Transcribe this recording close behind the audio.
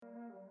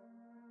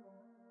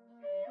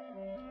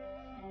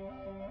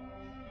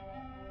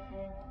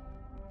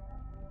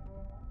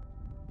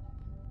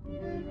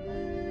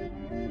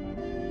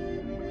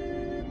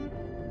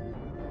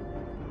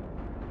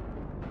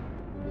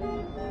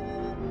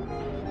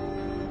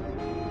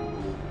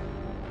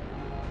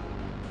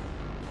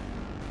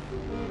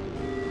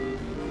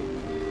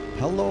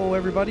Hello,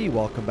 everybody.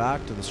 Welcome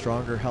back to the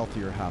Stronger,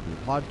 Healthier, Happier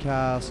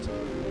podcast.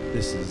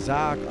 This is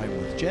Zach. I'm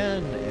with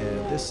Jen,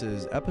 and this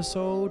is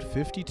episode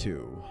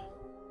 52.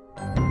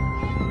 Jen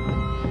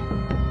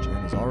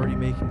is already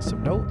making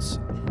some notes,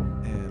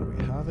 and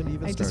we haven't even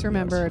started. I just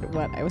remembered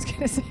what I was going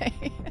to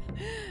say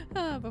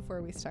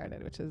before we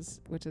started, which is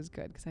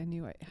good because I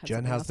knew I had.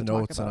 Jen has the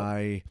notes, and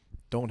I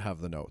don't have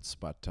the notes,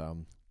 but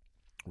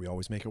we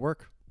always make it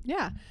work.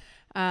 Yeah.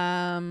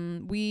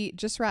 We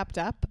just wrapped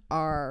up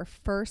our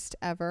first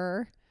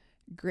ever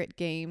Grit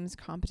Games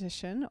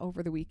competition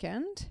over the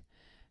weekend.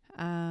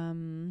 I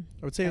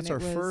would say it's our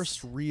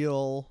first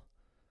real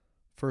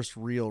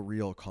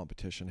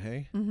competition.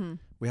 Hey,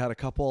 we had a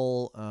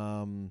couple.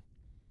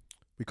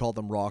 We called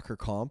them rocker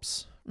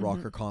comps.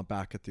 Rocker comp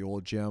back at the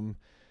old gym.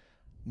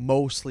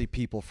 Mostly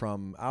people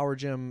from our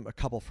gym. A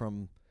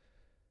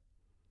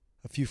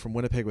few from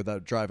Winnipeg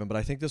without driving. But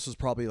I think this was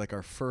probably like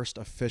our first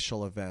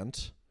official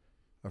event.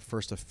 Our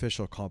first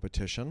official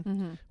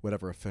competition,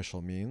 whatever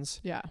official means.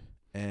 Yeah.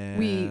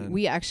 And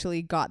we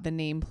actually got the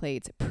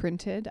nameplates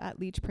printed at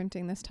Leech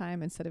Printing this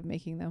time instead of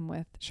making them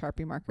with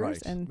Sharpie markers.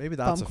 Right. And maybe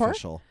that's foam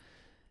official.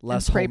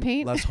 Less spray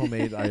paint. Less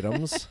homemade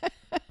items,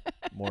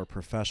 more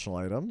professional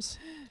items.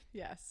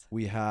 Yes.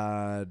 We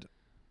had,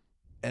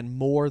 and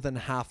more than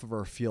half of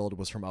our field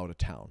was from out of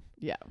town.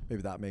 Yeah.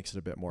 Maybe that makes it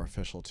a bit more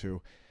official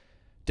too.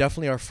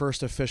 Definitely our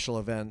first official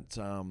event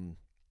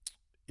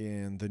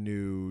in the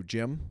new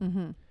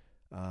gym.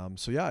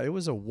 So yeah, it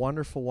was a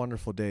wonderful,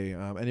 wonderful day.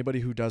 Anybody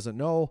who doesn't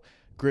know,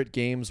 Grit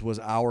Games was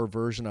our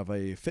version of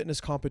a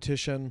fitness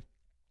competition.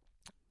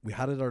 We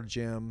had it at our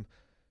gym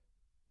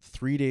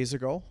 3 days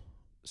ago,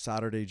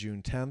 Saturday,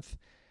 June 10th.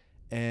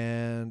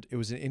 And it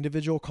was an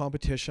individual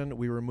competition.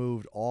 We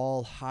removed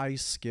all high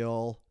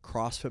skill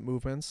CrossFit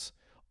movements,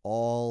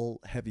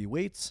 all heavy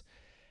weights,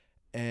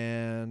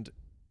 and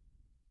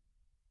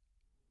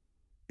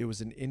it was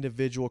an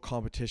individual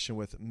competition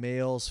with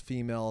males,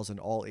 females, and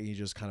all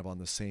ages kind of on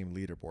the same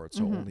leaderboard.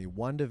 So only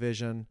one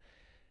division.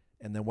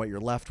 And then what you're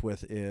left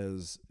with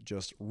is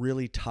just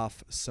really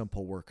tough,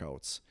 simple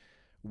workouts,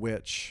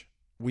 which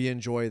we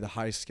enjoy the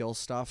high skill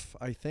stuff,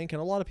 I think.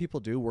 And a lot of people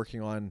do, working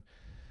on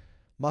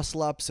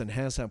muscle ups and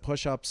handstand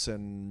push-ups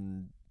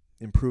and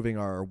improving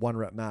our 1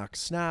 rep max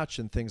snatch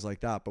and things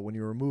like that. But when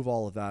you remove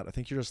all of that, I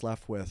think you're just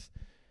left with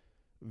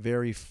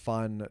very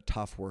fun,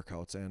 tough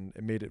workouts, and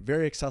it made it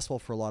very accessible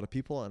for a lot of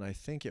people, and I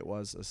think it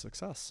was a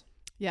success.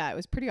 Yeah, it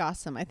was pretty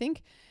awesome. I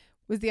think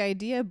was the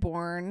idea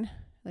born,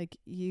 like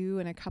you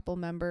and a couple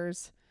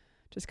members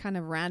just kind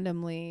of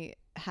randomly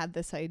had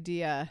this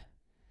idea.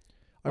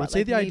 I would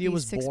say the idea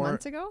was 6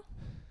 months ago?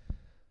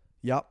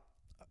 Yep.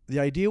 The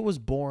idea was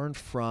born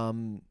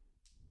from,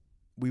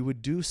 we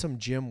would do some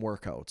gym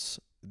workouts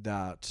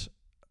that,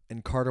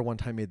 and Carter one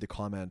time made the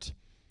comment,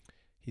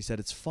 he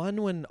said, it's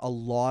fun when a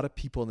lot of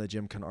people in the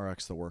gym can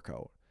RX the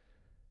workout.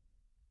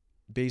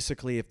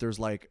 Basically, if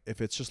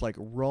it's just like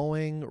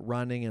rowing,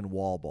 running, and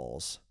wall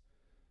balls,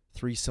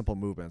 3 simple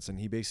movements. And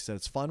he basically said,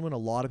 it's fun when a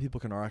lot of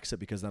people can RX it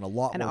because then a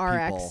lot more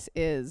people. And RX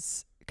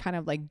is kind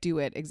of like do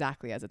it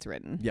exactly as it's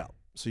written. Yeah.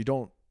 So you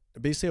don't,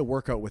 basically a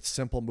workout with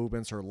simple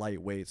movements or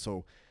lightweight.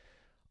 So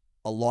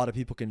a lot of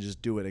people can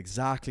just do it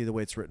exactly the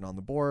way it's written on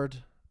the board.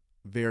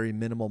 Very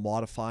minimal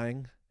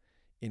modifying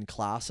in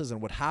classes.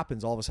 And what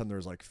happens, all of a sudden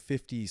there's like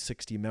 50,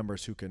 60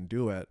 members who can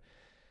do it.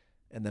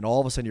 And then all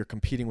of a sudden you're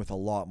competing with a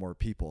lot more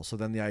people. So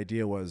then the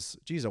idea was,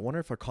 geez, I wonder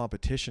if a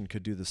competition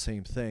could do the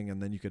same thing.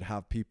 And then you could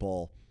have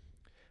people,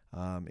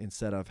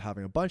 instead of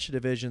having a bunch of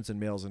divisions and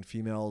males and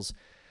females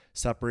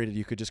separated,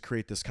 you could just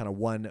create this kind of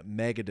one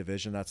mega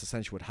division. That's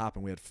essentially what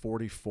happened. We had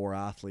 44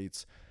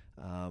 athletes,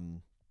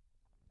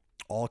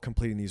 all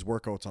completing these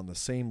workouts on the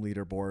same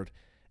leaderboard.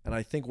 And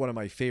I think one of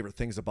my favorite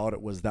things about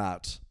it was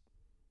that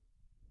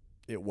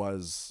it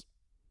was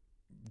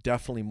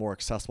definitely more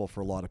accessible for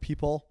a lot of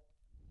people.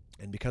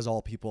 And because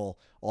all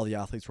the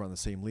athletes were on the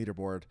same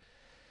leaderboard,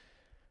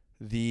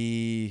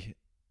 the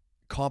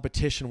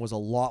competition was a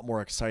lot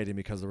more exciting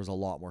because there was a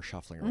lot more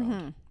shuffling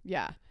around.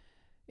 Yeah.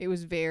 It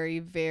was very,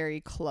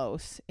 very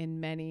close in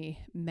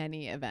many,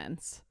 many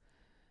events.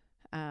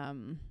 Yeah,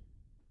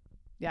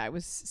 it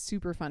was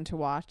super fun to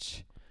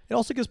watch. It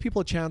also gives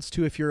people a chance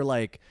to, if you're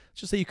like,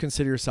 let's just say you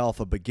consider yourself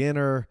a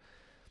beginner,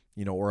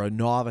 or a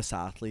novice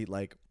athlete,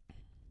 like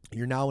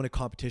you're now in a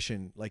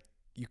competition, like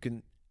you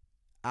can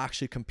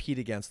actually compete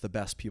against the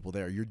best people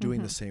there. You're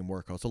doing the same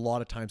workouts. A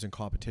lot of times in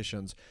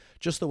competitions,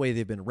 just the way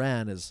they've been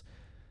ran is,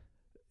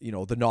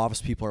 the novice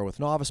people are with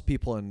novice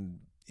people and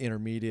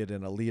intermediate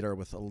and elite are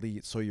with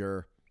elite. So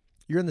you're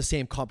in the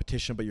same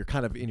competition, but you're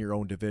kind of in your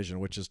own division,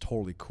 which is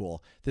totally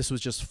cool. This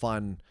was just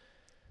fun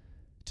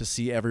to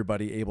see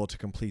everybody able to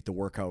complete the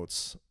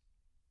workouts,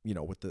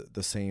 with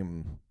the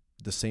same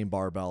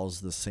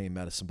barbells, the same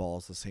medicine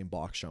balls, the same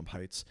box jump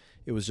heights.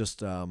 It was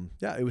just,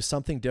 it was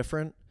something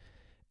different,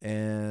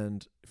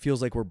 and it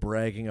feels like we're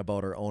bragging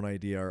about our own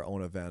idea, our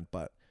own event,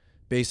 but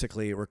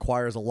basically it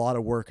requires a lot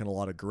of work and a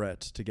lot of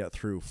grit to get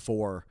through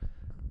 4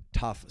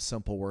 tough,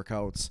 simple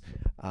workouts.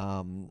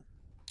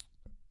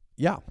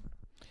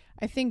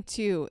 I think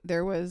too,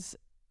 there was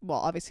well,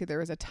 obviously there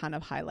was a ton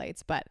of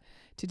highlights, but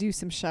to do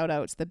some shout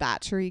outs, the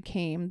Batchery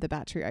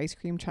ice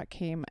cream truck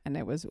came, and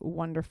it was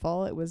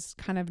wonderful. It was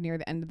kind of near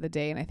the end of the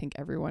day, and I think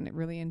everyone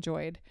really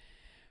enjoyed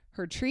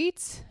her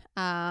treats.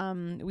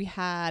 We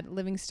had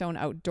Livingstone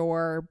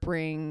Outdoor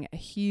bring a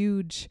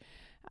huge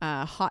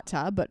hot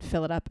tub, but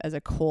fill it up as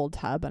a cold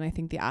tub. And I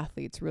think the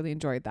athletes really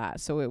enjoyed that.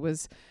 So it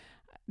was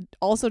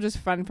also just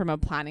fun from a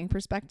planning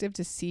perspective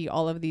to see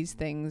all of these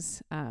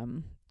things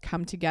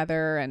come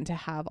together, and to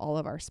have all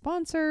of our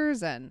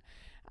sponsors and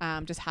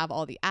just have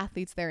all the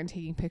athletes there and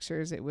taking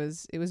pictures. It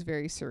was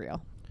very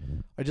surreal.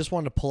 I just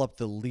wanted to pull up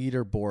the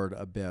leaderboard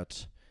a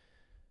bit,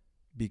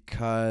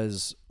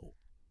 because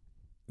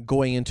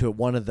going into it,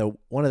 one of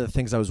the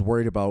things I was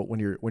worried about when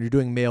you're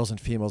doing males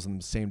and females in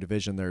the same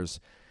division,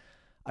 there's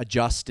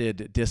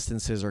adjusted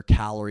distances or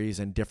calories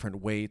and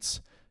different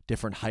weights,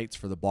 different heights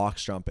for the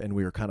box jump, and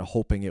we were kind of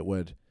hoping it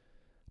would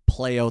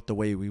play out the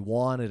way we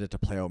wanted it to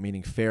play out,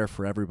 meaning fair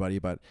for everybody.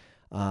 But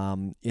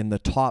in the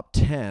top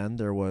 10,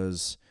 there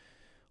was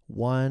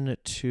 1,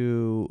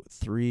 2,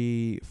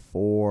 3,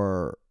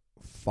 4,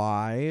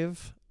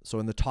 5. So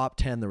in the top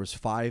 10, there was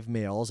 5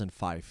 males and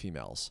 5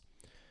 females.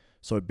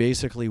 So it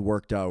basically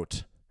worked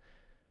out,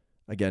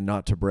 again,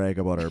 not to brag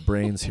about our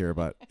brains here,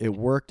 but it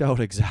worked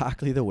out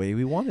exactly the way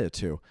we wanted it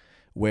to,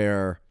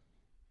 where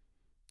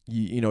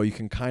you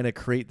can kind of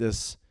create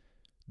this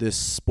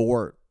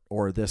sport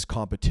or this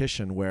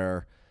competition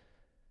where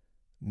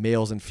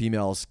males and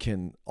females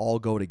can all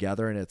go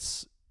together, and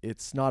it's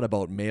not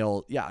about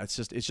male. Yeah, it's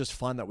just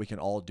fun that we can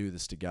all do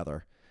this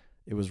together.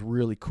 It was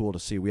really cool to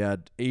see. We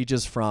had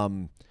ages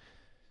from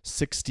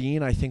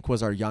 16, I think,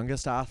 was our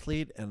youngest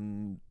athlete,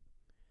 and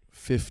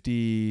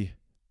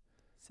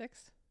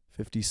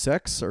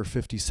 56 or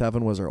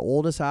 57 was our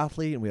oldest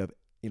athlete, and we have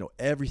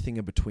everything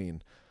in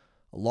between.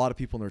 A lot of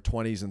people in their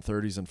 20s and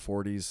 30s and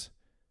 40s.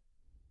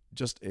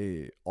 Just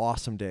a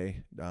awesome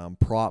day.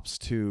 Props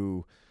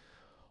to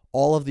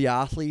all of the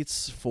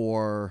athletes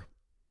for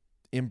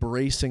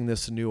embracing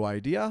this new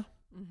idea,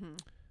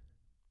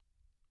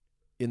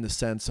 in the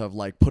sense of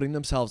like putting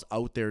themselves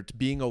out there, to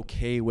being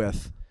okay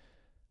with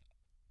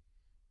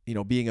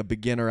being a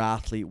beginner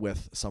athlete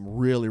with some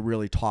really,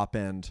 really top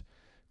end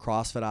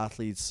CrossFit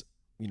athletes.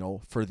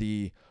 For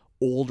the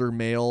older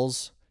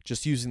males,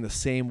 just using the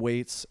same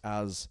weights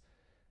as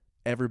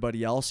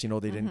everybody else. They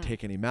didn't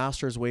take any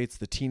masters weights.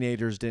 The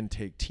teenagers didn't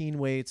take teen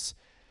weights.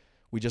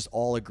 We just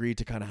all agreed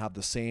to kind of have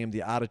the same.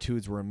 The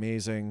attitudes were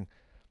amazing.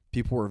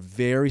 People were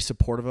very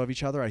supportive of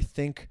each other. I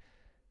think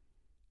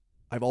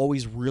I've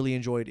always really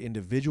enjoyed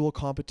individual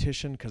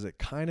competition, because it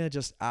kind of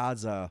just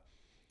adds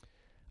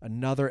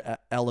another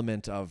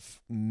element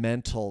of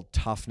mental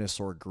toughness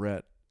or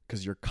grit,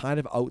 because you're kind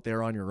of out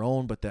there on your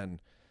own, but then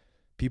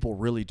people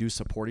really do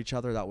support each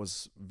other. That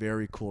was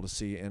very cool to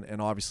see.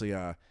 And obviously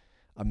a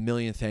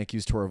million thank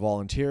yous to our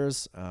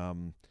volunteers.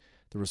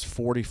 There was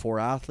 44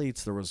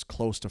 athletes. There was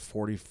close to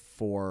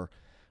 44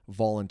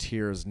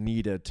 volunteers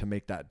needed to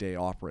make that day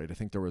operate. I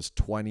think there was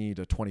 20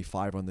 to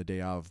 25 on the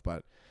day of,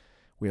 but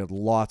we had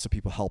lots of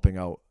people helping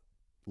out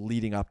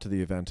leading up to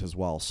the event as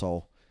well.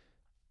 So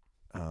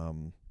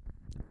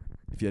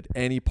if you had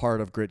any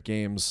part of Grit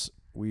Games,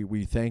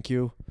 we thank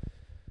you.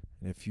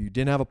 And if you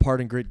didn't have a part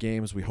in Grit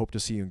Games, we hope to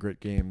see you in Grit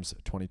Games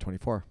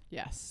 2024.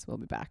 Yes, we'll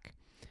be back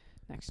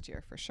next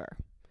year for sure.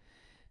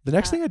 The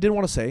next thing I did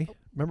want to say,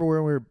 remember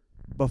when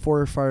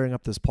before firing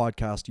up this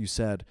podcast, you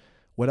said,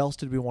 what else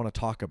did we want to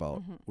talk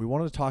about? We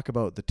wanted to talk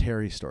about the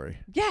Terry story.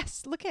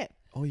 Yes, look it.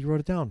 Oh, you wrote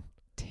it down.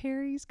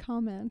 Terry's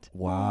comment.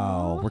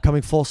 Wow. Aww. We're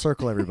coming full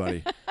circle,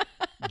 everybody.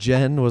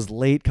 Jen was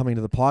late coming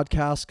to the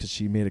podcast because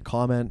she made a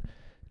comment,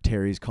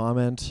 Terry's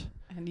comment.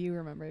 And you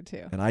remember it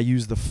too. And I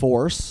used the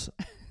force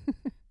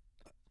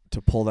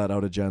to pull that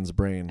out of Jen's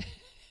brain.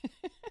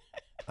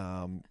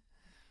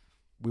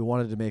 We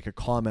wanted to make a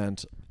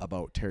comment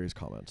about Terry's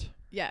comment.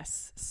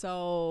 Yes.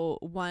 So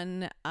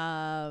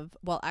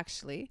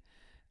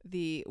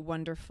the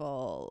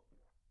wonderful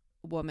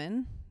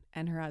woman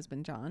and her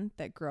husband, John,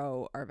 that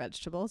grow our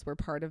vegetables, we're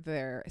part of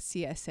their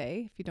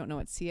CSA. If you don't know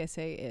what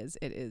CSA is,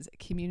 it is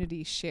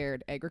Community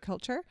Shared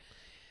Agriculture.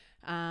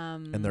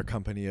 And their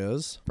company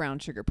is? Brown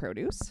Sugar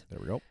Produce. There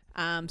we go.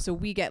 So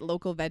we get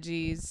local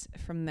veggies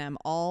from them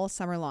all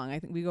summer long. I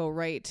think we go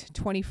right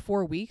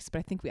 24 weeks, but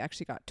I think we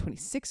actually got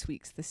 26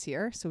 weeks this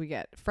year. So we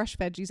get fresh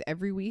veggies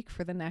every week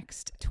for the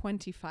next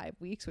 25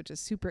 weeks, which is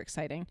super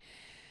exciting.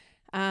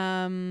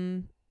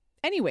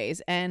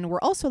 Anyways, and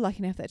we're also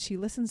lucky enough that they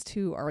listen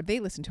to our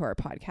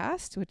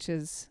podcast, which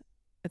is,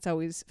 it's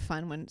always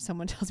fun when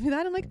someone tells me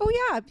that. I'm like,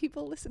 oh yeah,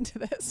 people listen to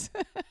this.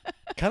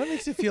 Kind of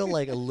makes you feel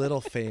like a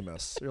little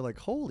famous. You're like,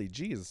 holy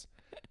geez,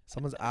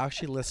 someone's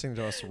actually listening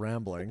to us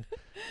rambling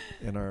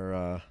in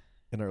our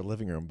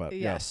living room. But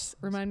yes.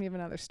 Remind me of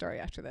another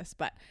story after this.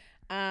 But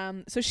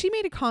so she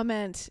made a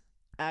comment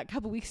a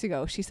couple weeks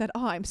ago. She said,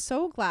 oh, I'm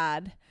so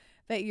glad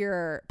that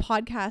your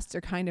podcasts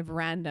are kind of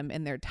random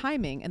in their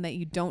timing and that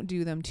you don't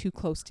do them too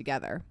close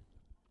together.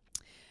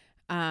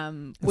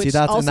 Which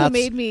also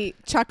made me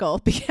chuckle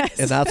because...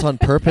 And that's on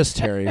purpose,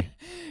 Terry.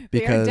 Because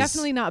they are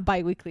definitely not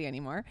bi-weekly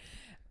anymore.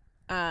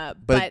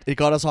 But it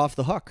got us off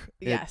the hook.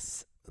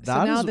 yes. So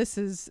that now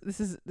is-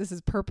 this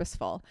is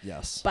purposeful.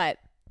 Yes. But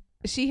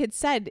she had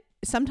said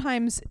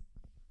sometimes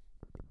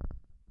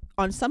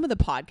on some of the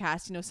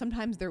podcasts, you know,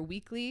 sometimes they're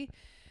weekly,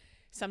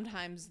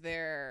 sometimes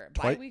they're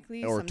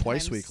bi-weekly or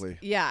twice sometimes- weekly.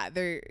 Yeah,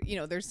 they're, you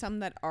know, there's some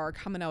that are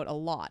coming out a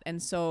lot.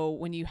 And so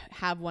when you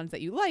have ones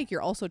that you like,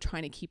 you're also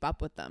trying to keep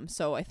up with them.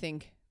 So I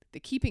think the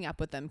keeping up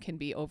with them can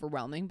be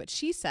overwhelming. But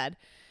she said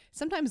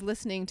sometimes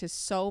listening to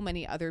so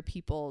many other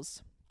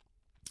people's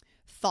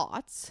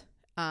thoughts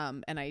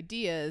and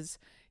ideas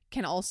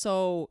can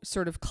also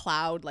sort of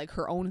cloud like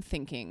her own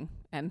thinking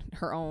and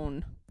her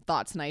own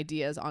thoughts and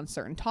ideas on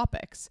certain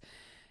topics.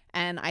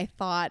 And I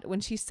thought when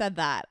she said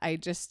that, I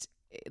just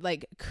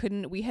like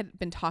we had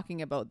been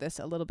talking about this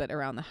a little bit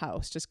around the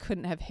house, just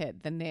couldn't have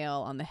hit the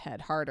nail on the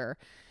head harder,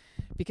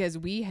 because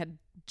we had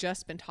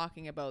just been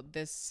talking about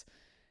this,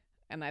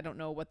 and I don't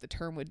know what the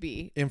term would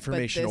be.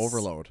 Information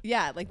overload.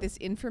 Yeah, like this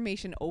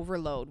information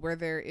overload where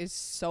there is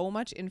so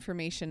much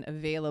information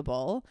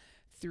available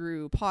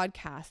through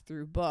podcasts,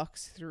 through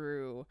books,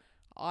 through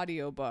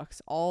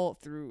audiobooks, all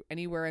through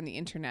anywhere on the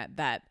internet,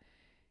 that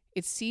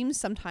it seems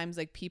sometimes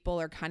like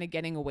people are kind of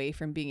getting away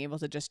from being able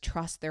to just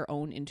trust their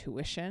own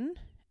intuition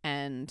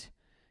and,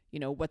 you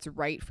know, what's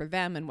right for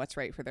them and what's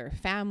right for their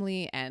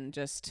family, and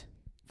just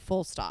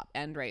full stop,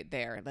 end right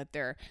there. That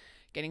they're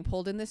getting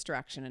pulled in this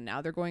direction and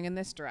now they're going in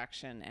this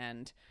direction,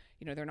 and,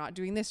 you know, they're not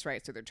doing this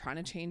right, so they're trying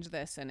to change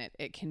this, and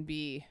it can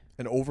be.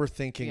 And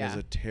overthinking is Yeah.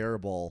 a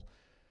terrible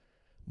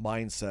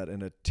mindset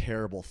and a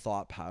terrible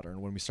thought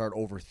pattern. When we start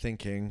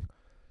overthinking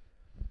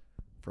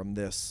from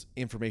this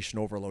information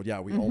overload,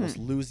 we almost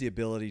lose the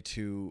ability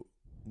to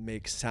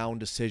make sound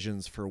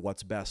decisions for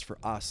what's best for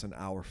us and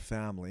our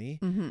family.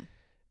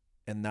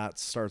 And that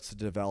starts to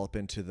develop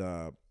into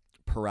the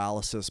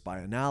paralysis by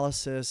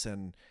analysis.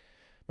 And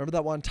remember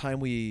that one time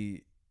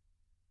we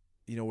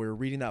were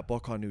reading that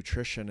book on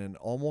nutrition, and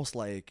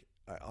I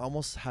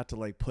almost had to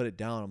like put it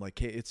down. I'm like,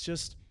 hey,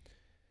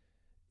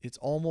 it's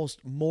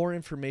almost more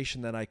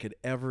information than I could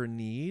ever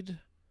need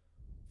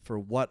for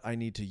what I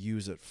need to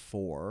use it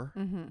for.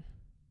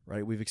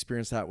 Right. We've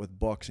experienced that with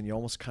books, and you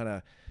almost kind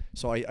of,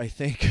 so I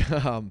think,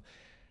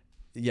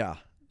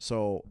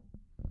 so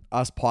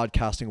us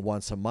podcasting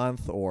once a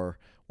month or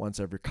once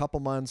every couple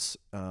months,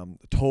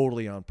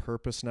 totally on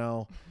purpose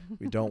now.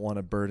 We don't want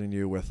to burden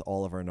you with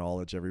all of our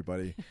knowledge,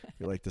 everybody.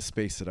 We like to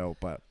space it out,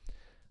 but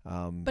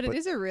it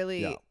is a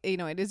really,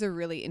 it is a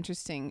really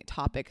interesting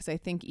topic, because I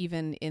think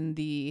even in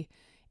the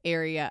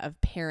area of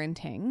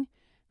parenting,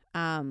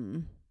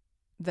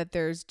 that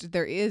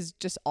there is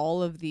just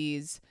all of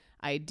these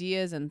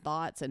ideas and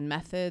thoughts and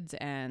methods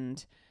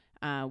and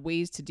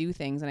ways to do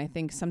things. And I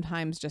think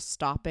sometimes just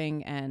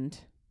stopping and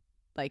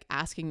like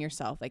asking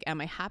yourself, like, am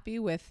I happy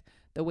with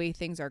the way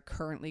things are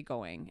currently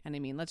going? And I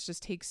mean, let's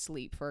just take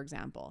sleep, for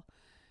example.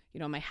 You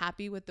know, am I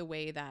happy with the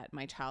way that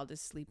my child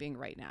is sleeping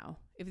right now?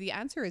 If the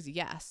answer is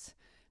yes,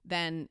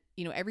 then,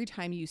 you know, every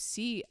time you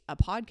see a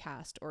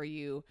podcast or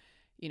you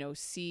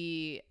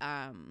see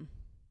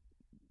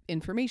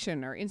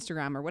information or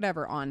Instagram or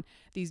whatever on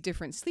these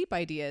different sleep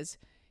ideas,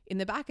 in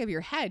the back of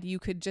your head, you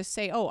could just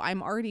say, oh,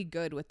 I'm already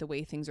good with the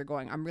way things are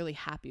going. I'm really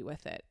happy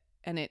with it.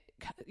 And it,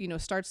 you know,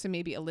 starts to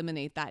maybe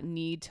eliminate that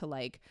need to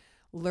like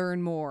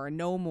learn more,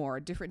 know more,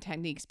 different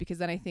techniques, because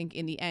then I think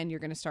in the end, you're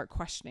going to start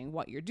questioning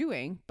what you're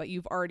doing, but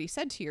you've already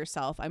said to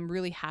yourself, I'm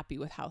really happy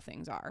with how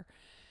things are.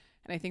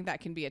 And I think that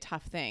can be a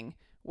tough thing.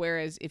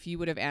 Whereas if you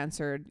would have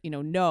answered, you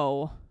know,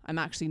 no, I'm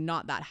actually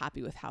not that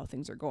happy with how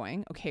things are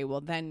going. Okay,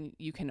 well, then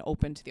you can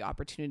open to the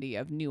opportunity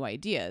of new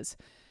ideas.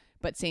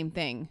 But same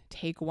thing,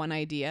 take one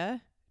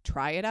idea,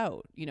 try it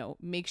out, you know,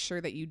 make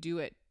sure that you do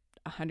it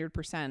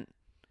 100%,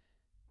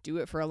 do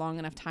it for a long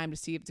enough time to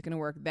see if it's going to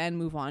work, then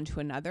move on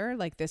to another.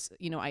 Like this,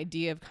 you know,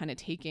 idea of kind of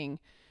taking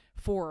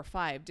 4 or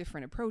 5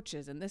 different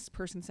approaches, and this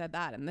person said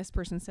that, and this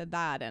person said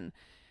that, and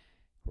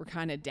we're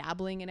kind of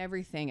dabbling in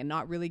everything and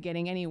not really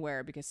getting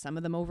anywhere because some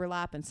of them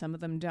overlap and some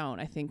of them don't,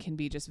 I think can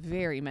be just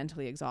very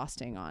mentally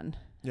exhausting on.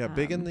 Yeah,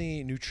 big in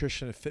the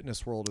nutrition and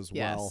fitness world as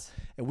well. Yes.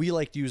 And we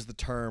like to use the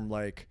term,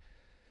 like,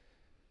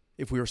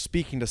 if we were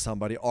speaking to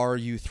somebody, are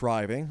you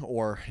thriving?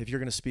 Or if you're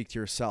going to speak to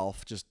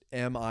yourself, just,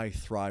 am I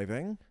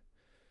thriving?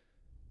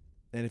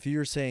 And if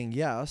you're saying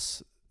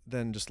yes,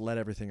 then just let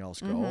everything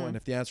else go. And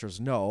if the answer is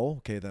no,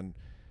 okay, then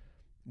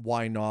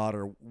why not?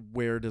 Or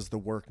where does the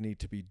work need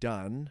to be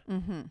done?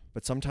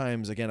 But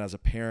sometimes, again, as a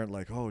parent,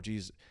 like, oh,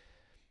 geez,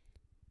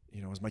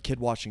 you know, is my kid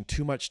watching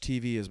too much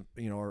TV? Is,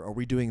 you know, are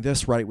we doing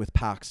this right with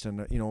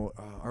Paxton? You know,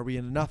 are we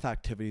in enough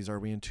activities? Are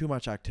we in too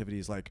much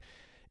activities? Like,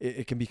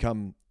 it can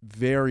become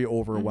very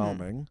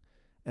overwhelming.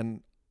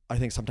 And I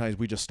think sometimes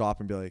we just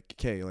stop and be like,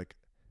 okay, like,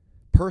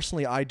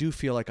 personally, I do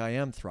feel like I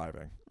am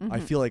thriving.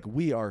 I feel like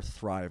we are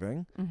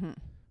thriving.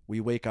 We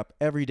wake up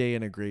every day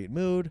in a great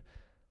mood.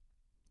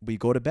 We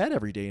go to bed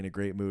every day in a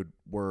great mood,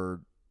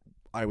 where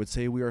I would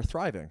say we are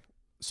thriving.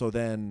 So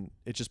then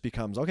it just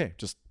becomes, okay,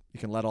 just, you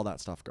can let all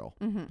that stuff go.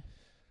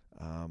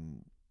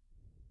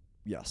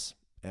 Yes.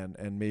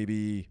 And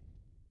maybe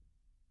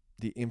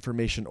the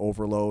information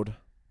overload,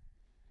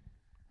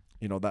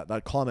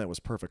 that comment was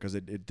perfect because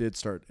it did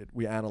start.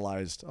 We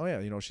analyzed. Oh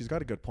yeah, she's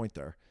got a good point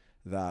there.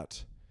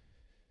 That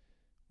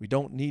we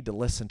don't need to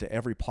listen to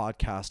every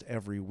podcast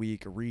every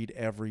week, read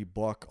every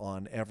book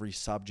on every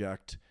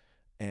subject,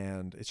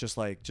 and it's just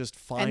like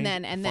find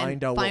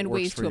find what ways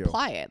works for to you.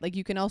 apply it. Like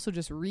you can also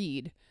just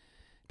read,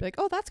 be like,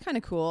 oh, that's kind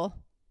of cool.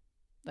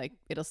 Like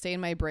it'll stay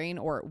in my brain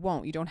or it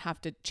won't. You don't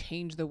have to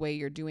change the way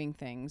you're doing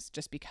things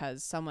just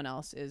because someone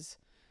else is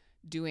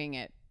doing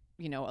it,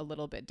 a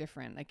little bit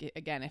different. Like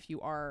again, if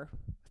you are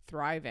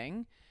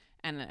thriving,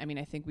 and I mean,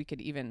 I think we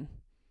could even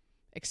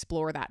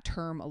explore that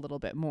term a little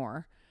bit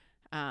more.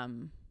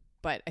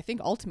 But I think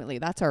ultimately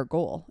that's our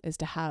goal, is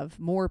to have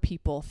more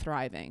people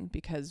thriving,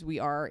 because we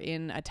are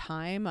in a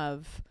time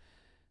of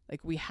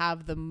like we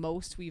have the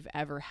most we've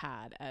ever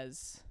had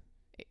as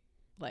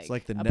like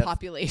a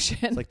population.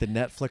 It's like the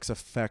Netflix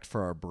effect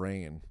for our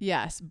brain.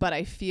 Yes, but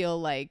I feel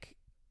like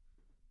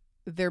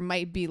there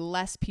might be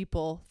less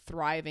people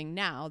thriving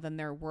now than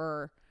there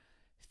were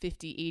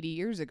 50, 80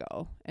 years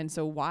ago. And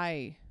so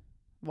why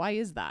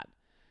is that?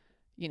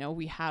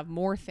 We have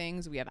more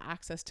things, we have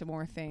access to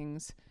more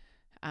things.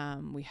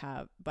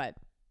 But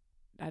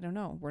I don't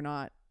know. We're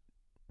not.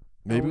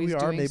 Maybe we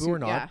are, maybe we're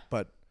not. Yeah.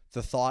 But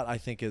the thought I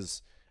think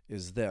is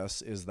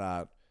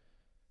that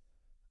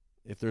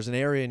if there's an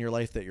area in your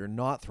life that you're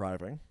not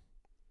thriving,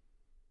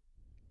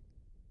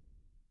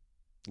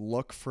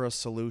 look for a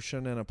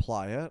solution and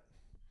apply it.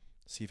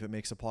 See if it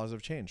makes a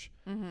positive change.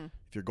 Mm-hmm.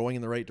 If you're going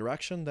in the right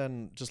direction,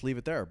 then just leave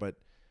it there. But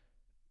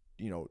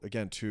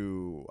again,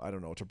 to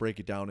break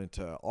it down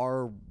into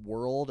our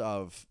world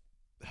of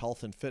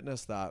health and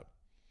fitness, that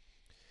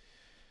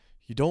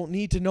you don't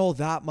need to know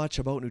that much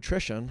about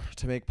nutrition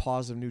to make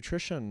positive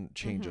nutrition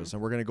changes. Mm-hmm.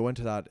 And we're going to go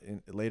into that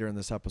later in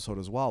this episode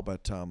as well.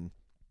 But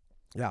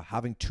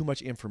having too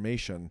much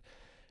information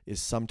is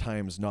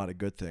sometimes not a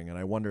good thing. And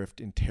I wonder if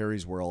in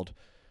Terry's world,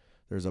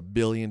 there's a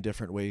billion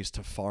different ways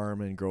to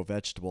farm and grow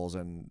vegetables.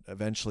 And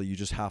eventually you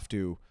just have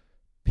to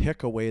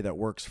pick a way that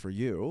works for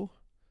you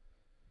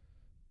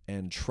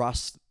and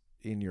trust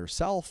in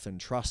yourself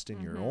and trust in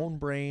your own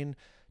brain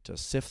to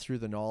sift through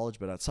the knowledge.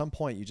 But at some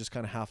point you just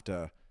kind of have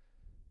to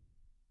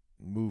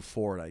move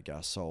forward, I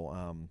guess.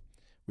 So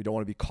we don't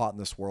want to be caught in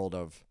this world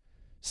of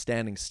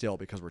standing still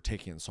because we're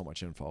taking in so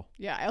much info.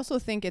 Yeah, I also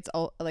think it's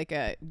like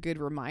a good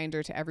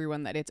reminder to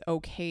everyone that it's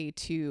okay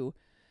to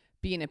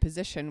be in a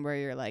position where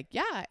you're like,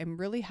 yeah, I'm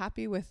really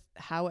happy with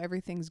how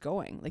everything's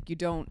going. Like you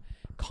don't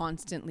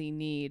constantly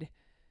need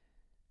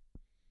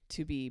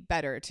to be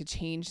better, to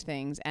change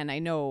things. And I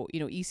know,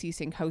 E.C.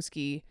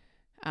 Sinkowski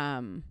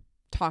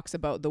talks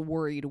about the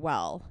worried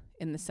well,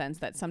 in the sense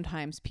that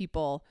sometimes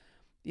people,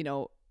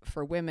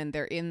 for women,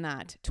 they're in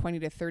that 20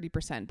 to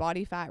 30%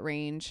 body fat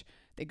range.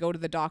 They go to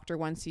the doctor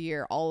once a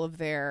year. All of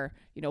their,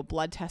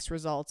 blood test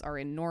results are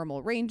in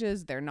normal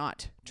ranges. They're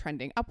not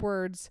trending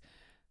upwards.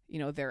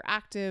 They're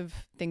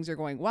active. Things are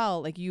going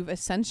well. Like you've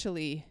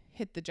essentially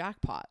hit the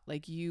jackpot.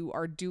 Like you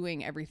are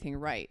doing everything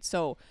right.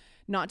 So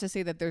not to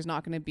say that there's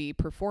not going to be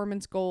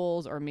performance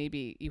goals, or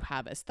maybe you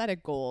have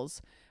aesthetic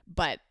goals,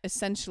 but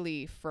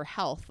essentially for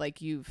health,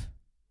 like you've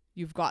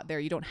got there.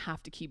 You don't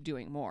have to keep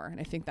doing more.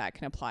 And I think that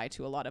can apply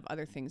to a lot of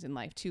other things in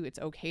life too. It's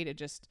okay to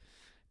just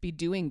be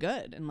doing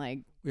good.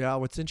 And yeah,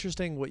 what's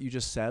interesting, what you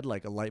just said,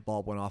 like a light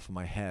bulb went off in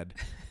my head.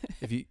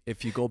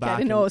 If you go back, I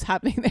didn't know what was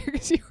happening there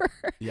because you were.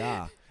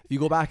 Yeah. If you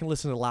go back and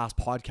listen to the last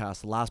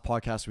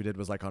podcast we did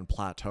was like on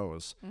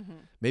plateaus. Mm-hmm.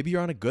 Maybe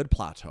you're on a good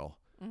plateau.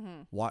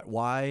 Mm-hmm.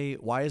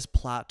 Why is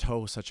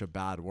plateau such a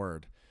bad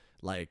word?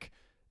 Like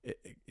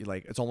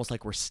it's almost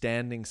like we're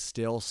standing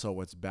still,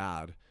 so it's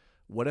bad.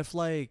 What if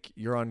like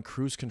you're on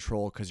cruise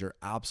control because you're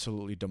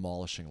absolutely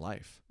demolishing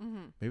life?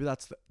 Mm-hmm. Maybe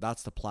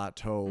that's the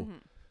plateau. Mm-hmm.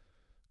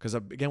 Because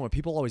again, when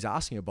people always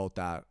ask me about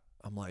that,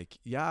 I'm like,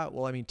 yeah,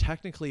 well, I mean,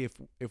 technically,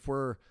 if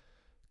we're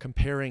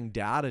comparing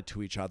data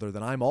to each other,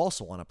 then I'm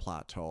also on a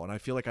plateau, and I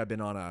feel like I've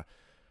been on a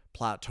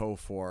plateau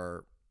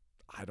for,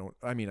 I don't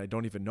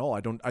even know.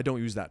 I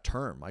don't use that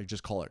term. I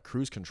just call it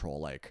cruise control.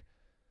 Like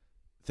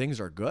things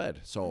are good.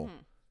 So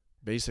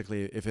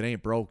basically, if it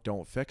ain't broke,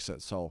 don't fix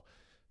it. So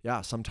yeah,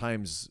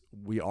 sometimes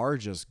we are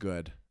just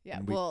good. Yeah,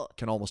 and we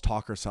can almost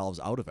talk ourselves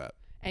out of it.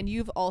 And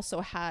you've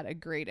also had a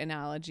great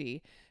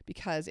analogy,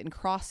 because in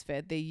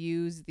CrossFit they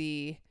use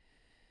the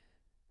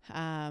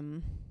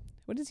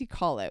what does he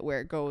call it,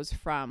 where it goes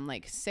from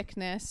like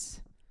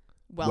sickness,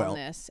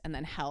 wellness, and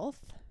then health.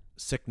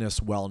 Sickness,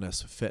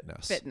 wellness,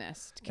 fitness.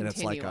 Fitness. And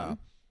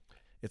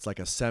it's like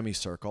a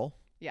semicircle.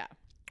 Yeah.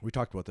 We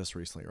talked about this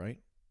recently, right?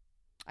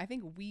 I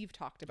think we've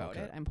talked about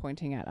it. I'm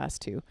pointing at us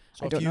too.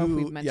 So I don't know if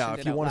we've mentioned it out loud.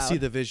 Yeah, if you want to see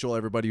the visual,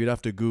 everybody, you'd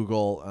have to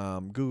Google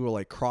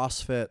like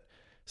CrossFit,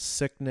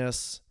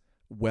 sickness,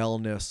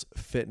 wellness,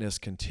 fitness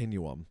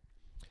continuum.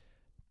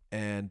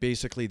 And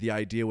basically the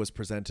idea was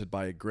presented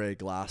by Greg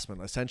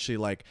Glassman. Essentially,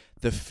 like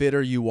the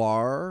fitter you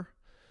are,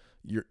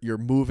 you're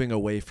moving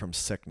away from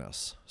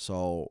sickness.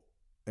 So,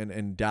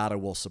 and data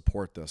will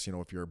support this.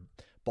 If your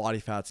body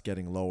fat's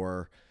getting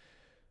lower,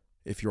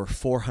 if your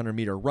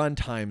 400-meter run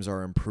times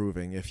are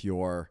improving, if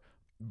your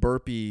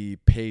burpee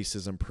pace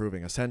is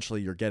improving,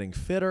 essentially you're getting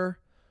fitter,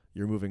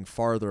 you're moving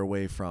farther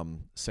away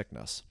from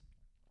sickness,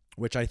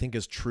 which I think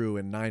is true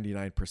in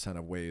 99%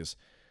 of ways.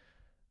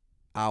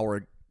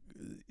 Our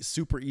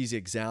super easy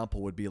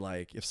example would be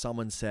like if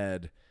someone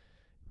said,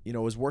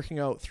 is working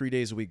out 3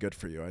 days a week good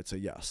for you? I'd say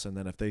yes. And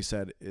then if they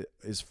said,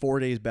 is 4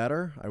 days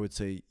better? I would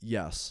say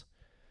yes.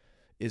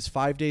 Is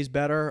 5 days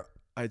better?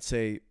 I'd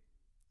say,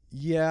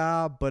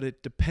 yeah, but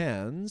it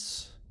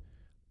depends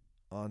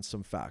on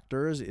some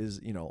factors.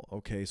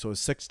 Okay, so is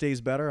 6 days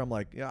better? I'm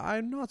like, yeah,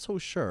 I'm not so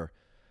sure.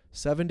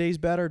 7 days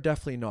better?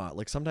 Definitely not.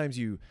 Like sometimes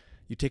you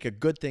take a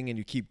good thing and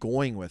you keep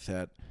going with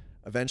it.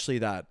 Eventually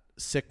that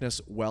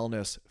sickness,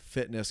 wellness,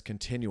 fitness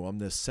continuum,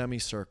 this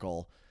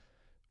semicircle,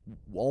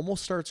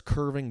 almost starts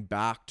curving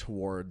back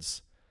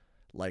towards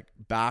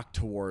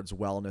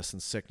wellness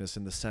and sickness,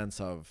 in the sense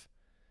of,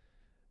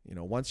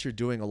 once you're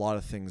doing a lot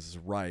of things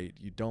right,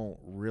 you don't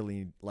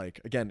really,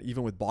 like, again,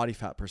 even with body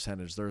fat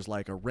percentage, there's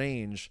like a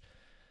range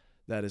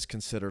that is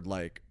considered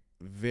like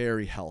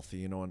very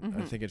healthy, and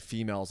I think in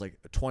females, like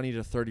 20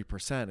 to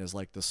 30% is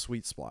like the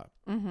sweet spot.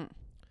 Mm-hmm.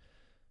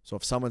 So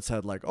if someone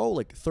said like, oh,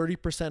 like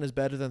 30% is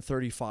better than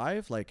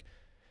 35, like,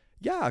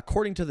 yeah,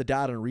 according to the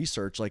data and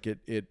research, like it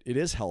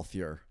is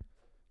healthier.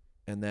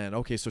 And then,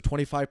 okay, so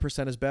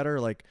 25% is better.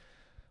 Like,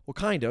 well,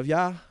 kind of,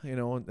 yeah,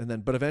 and then,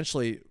 but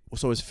eventually,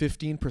 so is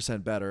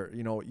 15% better?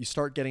 You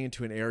start getting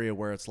into an area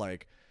where it's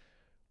like,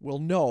 well,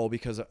 no,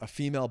 because a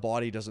female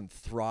body doesn't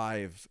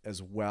thrive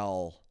as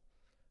well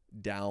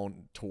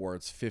down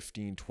towards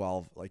 15,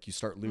 12. Like you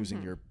start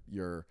losing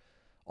your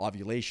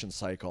ovulation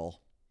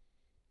cycle.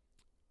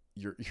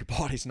 Your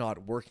body's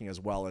not working as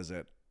well as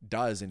it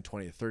does in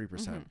 20 to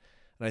 30%.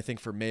 And I think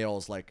for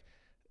males, like,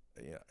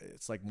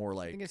 it's like more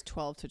like, I think it's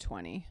 12 to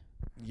 20.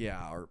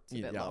 Yeah, or it's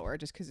a bit lower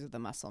just because of the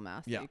muscle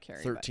mass that you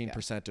carry.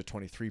 13% to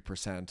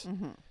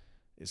 23%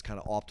 is kind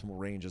of optimal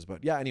ranges.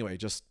 But yeah, anyway,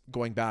 just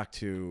going back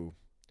to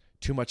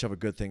too much of a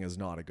good thing is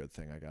not a good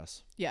thing, I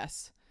guess.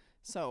 Yes.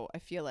 So I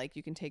feel like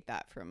you can take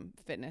that from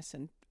fitness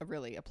and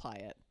really apply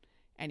it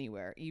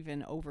anywhere,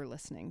 even over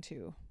listening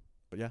to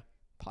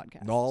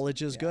podcasts.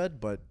 Knowledge is good,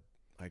 but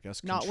I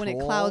guess not when it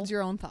clouds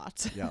your own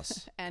thoughts.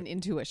 Yes. And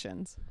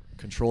intuitions.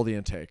 Control the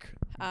intake.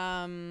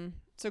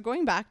 So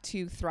going back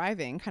to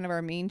thriving, kind of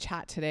our main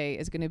chat today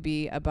is going to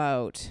be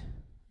about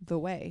the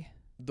way.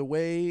 The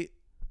way.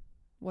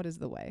 What is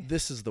the way?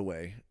 This is the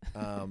way.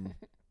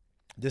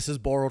 This is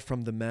borrowed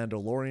from the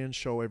Mandalorian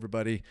show,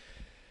 everybody.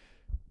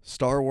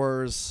 Star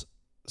Wars.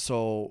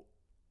 So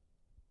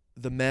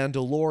the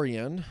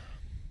Mandalorian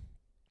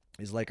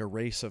is like a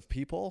race of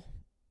people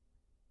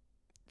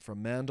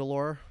from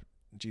Mandalore.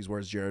 Geez,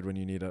 where's Jared when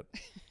you need it?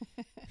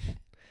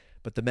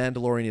 But the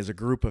Mandalorian is a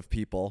group of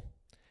people,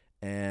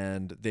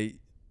 and they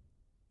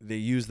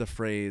use the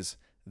phrase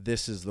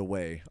 "this is the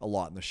way" a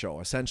lot in the show.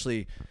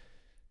 Essentially,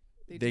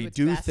 they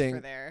do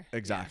things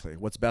exactly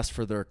what's best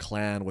for their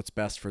clan, what's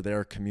best for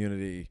their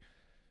community.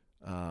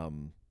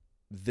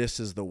 This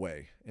is the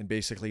way, and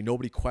basically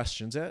nobody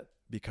questions it,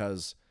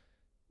 because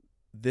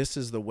this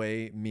is the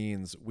way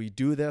means we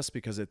do this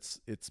because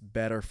it's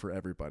better for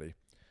everybody.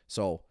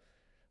 So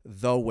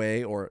the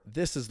way, or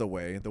this is the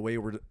way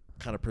we're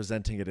kind of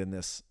presenting it in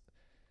this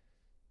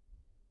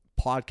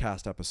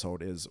podcast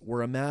episode is,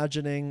 we're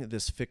imagining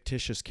this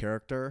fictitious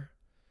character.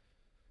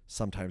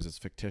 Sometimes it's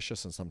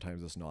fictitious and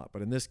sometimes it's not.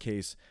 But in this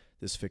case,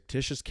 this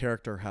fictitious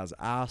character has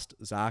asked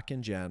Zach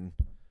and Jen,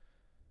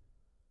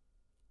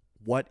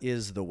 what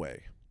is the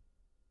way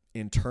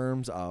in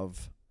terms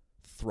of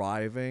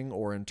thriving,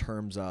 or in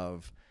terms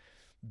of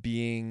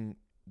being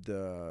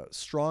the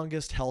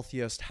strongest,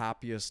 healthiest,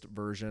 happiest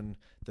version,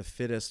 the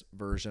fittest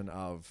version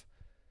of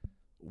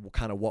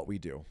kind of what we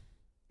do.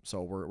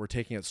 So we're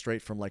taking it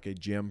straight from like a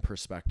gym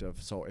perspective.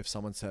 So if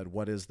someone said,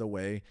 what is the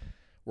way?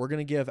 We're going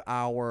to give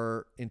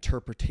our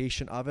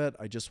interpretation of it.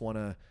 I just want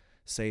to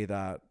say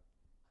that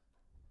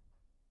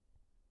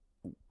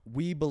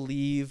we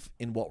believe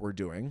in what we're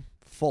doing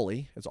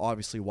fully. It's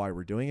obviously why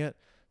we're doing it.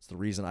 It's the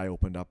reason I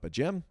opened up a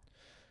gym.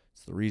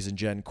 It's the reason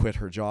Jen quit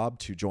her job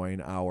to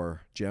join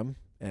our gym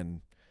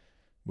and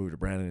move to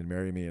Brandon and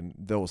marry me and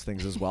those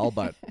things as well.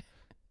 But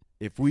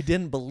if we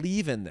didn't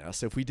believe in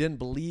this, if we didn't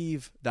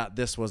believe that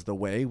this was the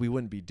way, we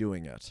wouldn't be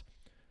doing it.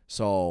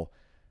 So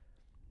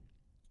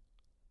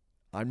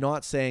I'm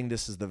not saying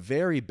this is the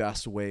very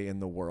best way in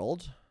the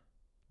world,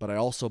 but I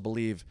also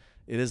believe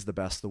it is the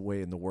best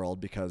way in the world,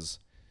 because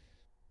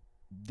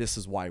this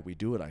is why we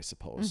do it, I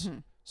suppose.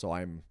 So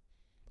I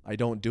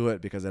don't do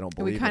it because I don't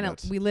believe in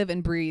it. We live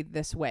and breathe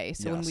this way.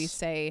 So when we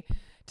say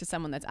to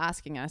someone that's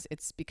asking us,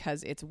 it's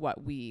because it's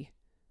what we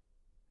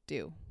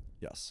do.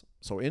 Yes.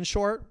 So in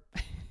short,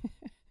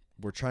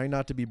 we're trying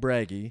not to be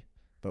braggy,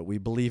 but we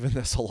believe in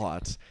this a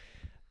lot.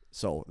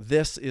 So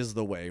this is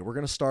the way. We're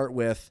going to start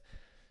with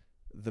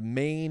the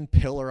main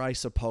pillar, I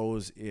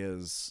suppose,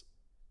 is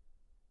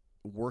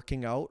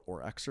working out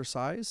or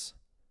exercise.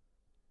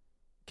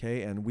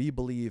 Okay. And we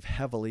believe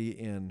heavily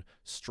in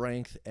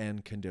strength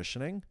and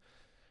conditioning,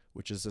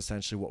 which is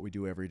essentially what we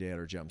do every day at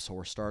our gym. So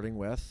we're starting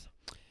with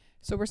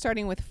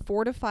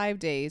 4 to 5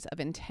 days of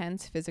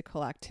intense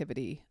physical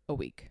activity a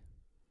week.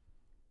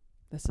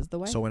 This is the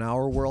way. So in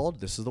our world,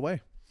 this is the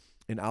way.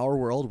 In our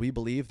world, we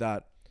believe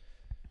that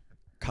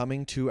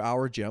coming to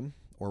our gym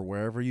or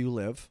wherever you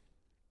live,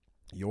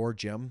 your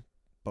gym,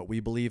 but we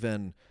believe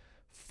in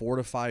 4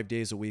 to 5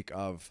 days a week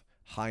of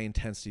high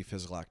intensity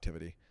physical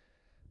activity.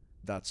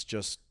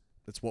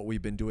 It's what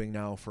we've been doing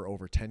now for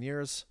over 10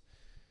 years.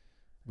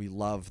 We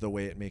love the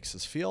way it makes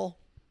us feel.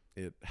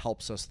 It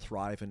helps us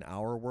thrive in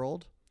our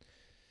world.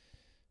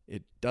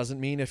 It doesn't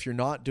mean if you're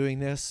not doing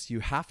this, you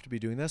have to be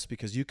doing this,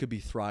 because you could be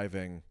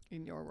thriving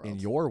in your world. in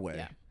your way.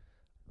 Yeah.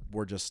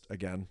 We're just,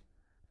 again,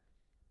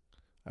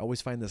 I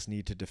always find this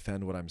need to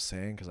defend what I'm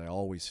saying because I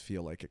always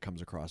feel like it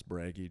comes across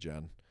braggy,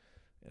 Jen,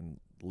 and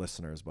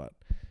listeners, but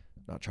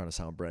not trying to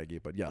sound braggy.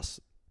 But yes,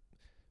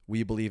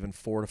 we believe in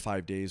 4 to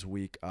 5 days a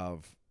week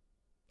of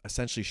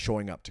essentially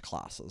showing up to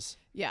classes.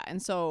 Yeah.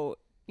 And so,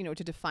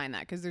 to define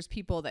that, because there's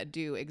people that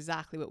do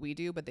exactly what we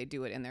do, but they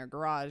do it in their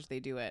garage, they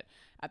do it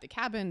at the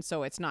cabin.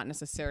 So it's not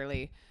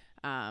necessarily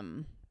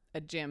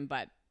a gym,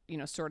 but,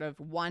 sort of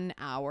 1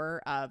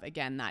 hour of,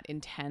 again, that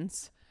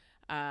intense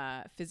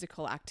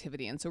physical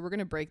activity. And so we're going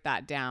to break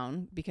that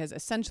down because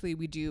essentially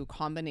we do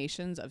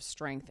combinations of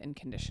strength and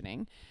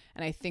conditioning.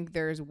 And I think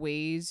there's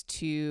ways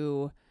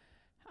to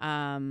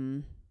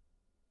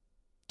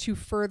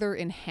further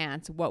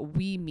enhance what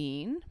we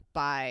mean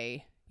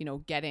by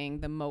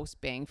getting the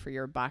most bang for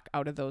your buck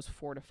out of those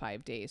 4 to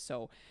 5 days.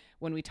 So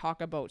when we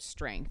talk about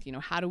strength,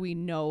 how do we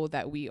know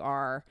that we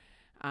are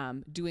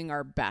doing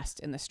our best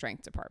in the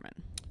strength department?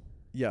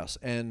 Yes.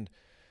 And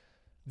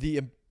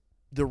the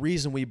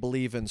reason we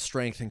believe in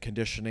strength and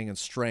conditioning and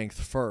strength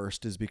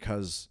first is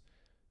because,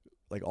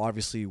 like,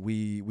 obviously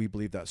we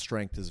believe that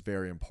strength is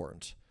very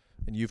important.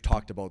 And you've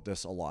talked about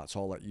this a lot, so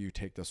I'll let you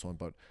take this one.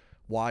 But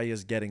why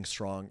is getting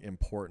strong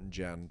important,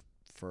 Jen,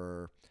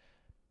 for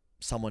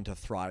someone to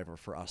thrive or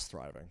for us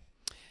thriving?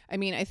 I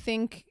mean, I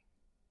think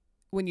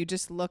when you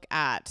just look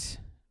at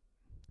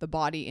the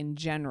body in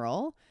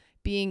general,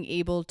 being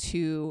able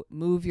to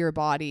move your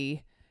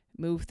body,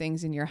 move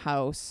things in your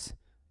house,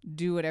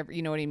 do whatever,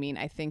 you know what I mean?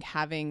 I think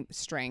having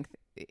strength,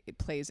 it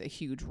plays a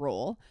huge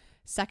role.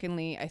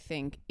 Secondly, I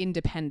think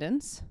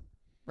independence,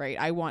 right?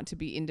 I want to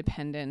be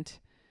independent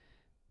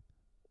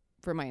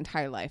for my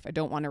entire life. I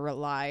don't want to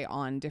rely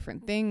on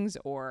different things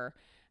or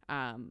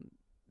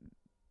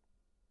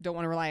don't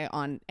want to rely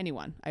on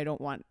anyone. I don't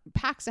want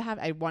packs to have,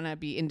 I want to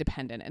be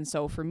independent. And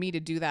so for me to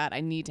do that,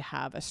 I need to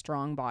have a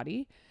strong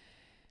body.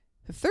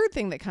 The third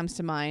thing that comes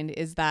to mind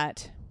is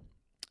that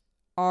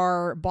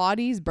our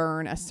bodies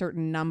burn a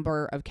certain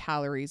number of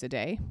calories a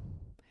day.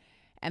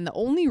 And the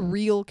only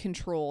real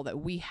control that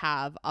we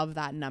have of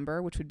that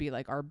number, which would be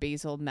like our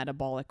basal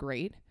metabolic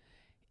rate,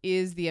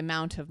 is the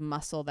amount of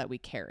muscle that we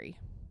carry.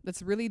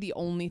 That's really the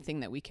only thing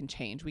that we can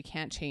change. We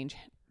can't change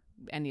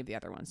any of the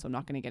other ones, so I'm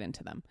not going to get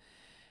into them.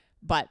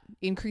 But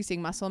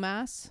increasing muscle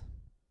mass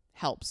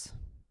helps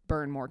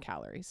burn more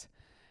calories,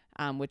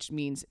 which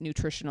means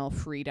nutritional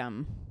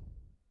freedom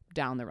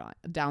down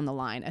the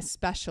line,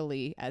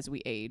 especially as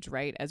we age,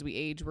 right? As we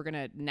age, we're going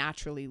to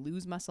naturally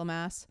lose muscle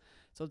mass.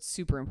 So it's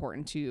super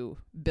important to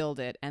build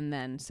it and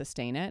then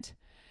sustain it.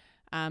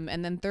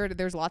 And then third,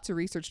 there's lots of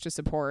research to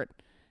support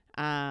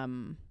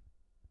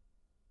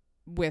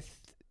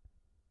with,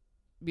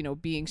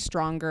 being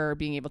stronger,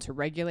 being able to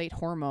regulate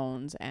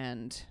hormones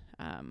and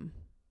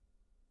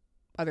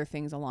other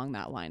things along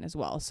that line as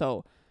well.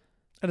 So,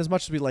 and as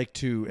much as we like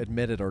to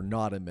admit it or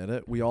not admit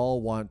it, we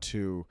all want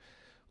to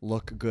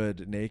look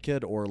good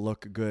naked or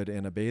look good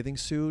in a bathing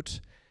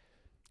suit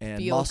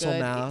and muscle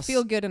mass.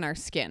 Feel good in our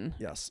skin.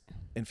 Yes,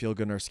 and feel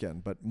good in our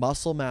skin. But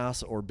muscle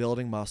mass or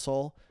building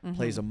muscle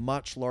plays a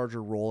much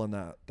larger role in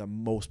that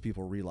than most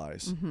people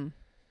realize. Mm-hmm.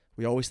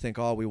 We always think,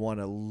 we want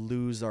to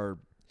lose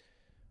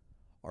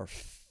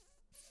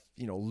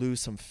lose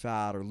some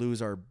fat or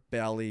lose our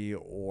belly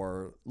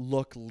or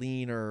look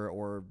leaner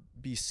or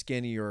be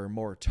skinnier or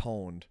more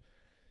toned,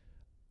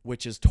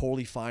 which is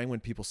totally fine when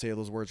people say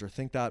those words or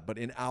think that. But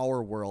in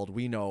our world,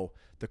 we know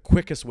the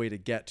quickest way to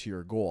get to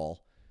your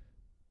goal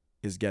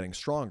is getting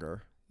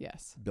stronger.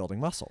 Yes. Building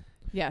muscle.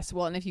 Yes.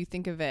 Well, and if you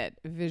think of it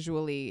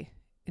visually,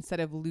 instead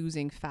of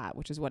losing fat,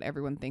 which is what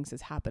everyone thinks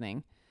is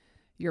happening,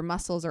 your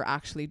muscles are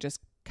actually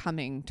just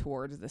coming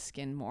towards the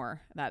skin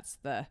more. That's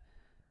the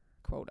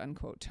quote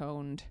unquote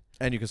toned.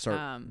 And you can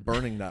start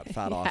burning that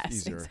fat off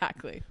easier.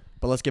 Exactly.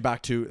 But let's get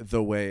back to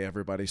the way,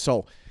 everybody.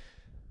 So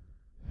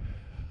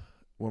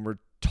when we're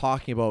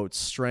talking about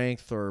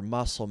strength or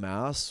muscle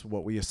mass,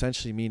 what we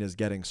essentially mean is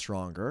getting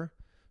stronger.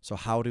 So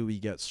how do we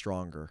get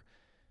stronger?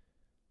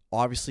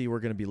 Obviously, we're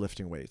going to be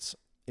lifting weights.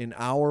 In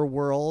our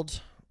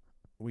world,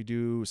 we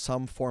do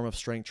some form of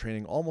strength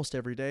training almost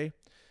every day.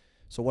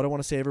 So what I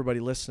want to say to everybody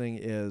listening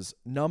is,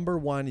 number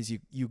one is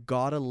you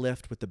got to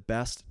lift with the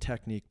best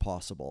technique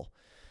possible,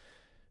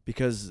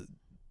 because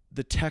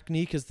the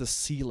technique is the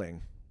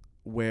ceiling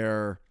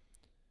where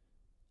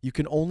you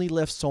can only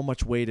lift so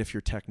much weight if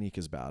your technique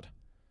is bad.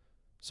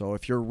 So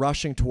if you're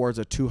rushing towards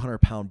a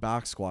 200-pound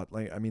back squat,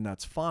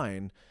 that's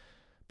fine.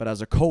 But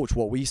as a coach,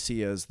 what we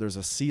see is there's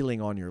a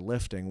ceiling on your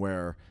lifting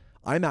where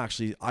I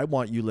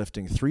want you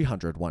lifting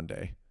 300 one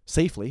day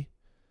safely,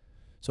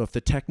 So if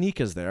the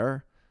technique is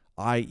there,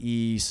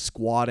 i.e.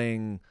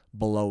 squatting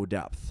below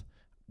depth,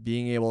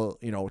 being able,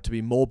 to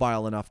be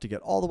mobile enough to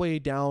get all the way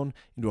down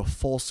into a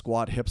full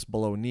squat, hips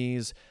below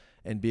knees,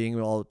 and being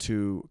able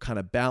to kind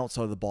of bounce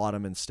out of the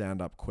bottom and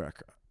stand up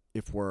quick.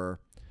 If we're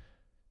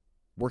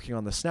working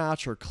on the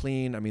snatch or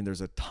clean, I mean,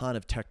 there's a ton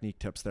of technique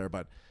tips there,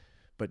 but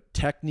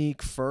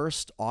technique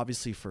first,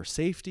 obviously for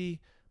safety,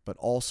 but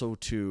also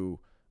to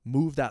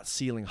move that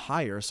ceiling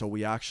higher so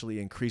we actually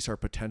increase our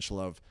potential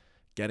of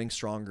getting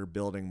stronger,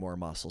 building more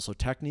muscle. So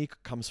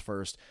technique comes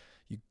first.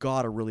 You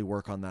got to really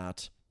work on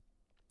that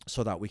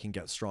so that we can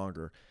get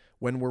stronger.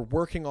 When we're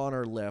working on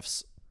our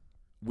lifts,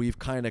 we've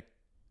kind of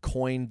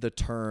coined the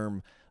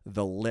term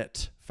the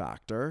lit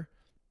factor.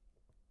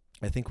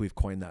 I think we've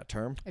coined that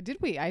term. Did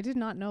we? I did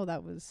not know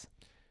that was...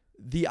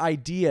 The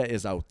idea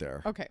is out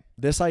there. Okay.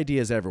 This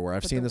idea is everywhere.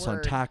 I've seen this word...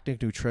 on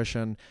Tactic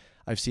Nutrition.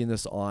 I've seen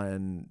this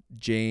on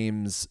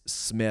James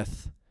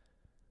Smith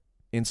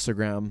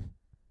Instagram,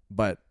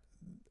 but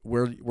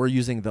we're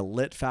using the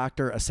lit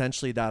factor.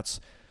 Essentially, that's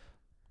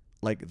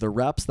like the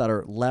reps that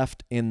are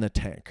left in the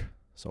tank.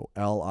 So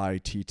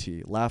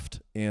LITT,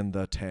 left in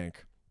the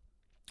tank.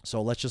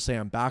 So let's just say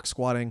I'm back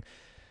squatting.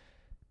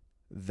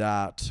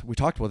 That we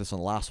talked about this on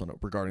the last one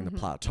regarding the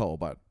plateau,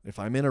 but if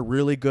I'm in a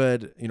really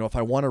good, if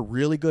I want a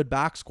really good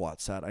back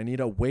squat set, I need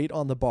a weight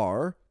on the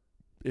bar.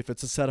 If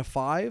it's a set of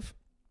 5,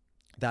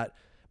 that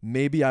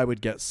maybe I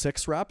would get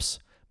 6 reps,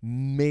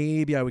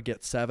 maybe I would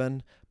get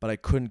 7, but I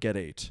couldn't get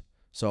 8.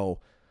 So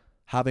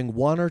having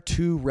 1 or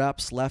 2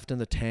 reps left in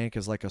the tank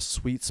is like a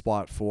sweet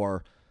spot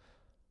for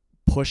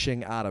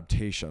pushing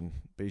adaptation,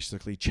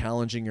 basically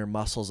challenging your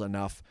muscles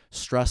enough,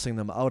 stressing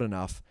them out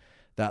enough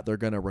that they're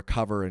going to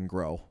recover and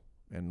grow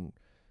and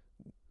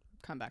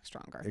come back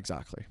stronger.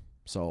 Exactly.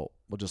 So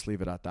we'll just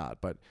leave it at that.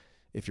 But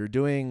if you're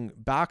doing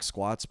back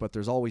squats, but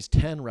there's always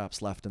 10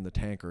 reps left in the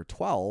tank or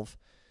 12,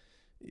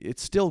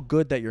 it's still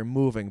good that you're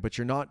moving, but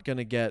you're not going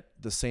to get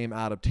the same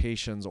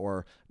adaptations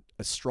or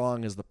as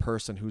strong as the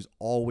person who's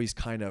always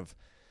kind of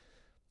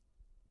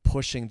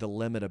pushing the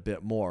limit a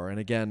bit more. And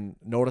again,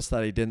 notice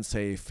that I didn't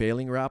say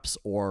failing reps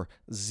or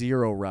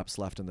 0 reps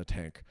left in the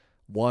tank.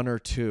 1 or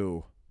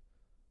 2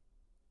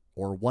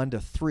 or 1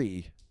 to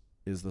 3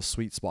 is the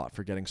sweet spot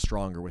for getting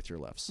stronger with your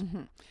lifts.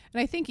 And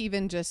I think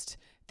even just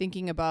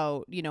thinking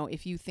about,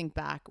 if you think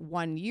back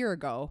 1 year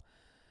ago,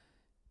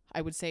 I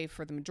would say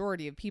for the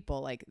majority of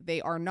people, like they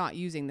are not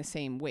using the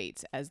same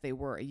weights as they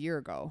were a year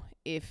ago.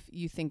 If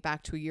you think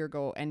back to a year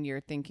ago and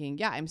you're thinking,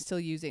 yeah, I'm still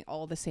using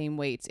all the same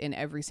weights in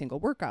every single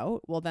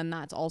workout, well, then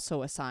that's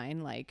also a sign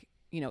like,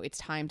 it's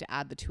time to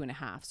add the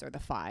 2.5s or the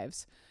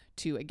 5s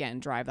to, again,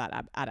 drive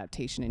that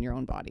adaptation in your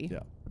own body. Yeah.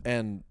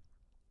 And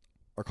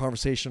our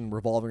conversation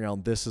revolving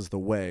around this is the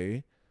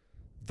way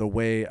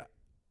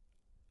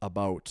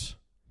about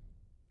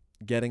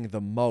getting the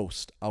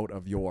most out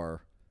of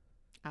your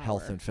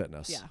health and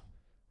fitness. Yeah.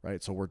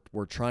 Right. So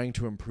we're trying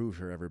to improve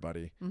here,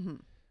 everybody.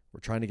 We're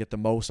trying to get the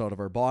most out of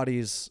our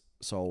bodies.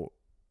 So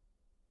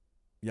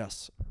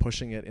yes,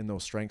 pushing it in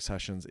those strength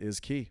sessions is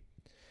key.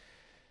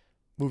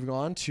 Moving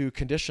on to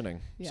conditioning.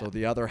 Yeah. So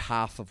the other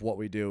half of what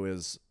we do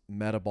is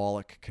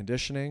metabolic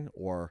conditioning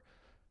or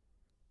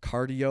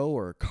cardio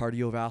or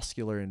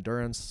cardiovascular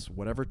endurance,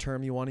 whatever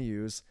term you want to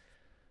use.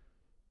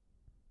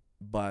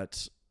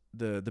 But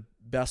the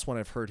best one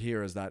I've heard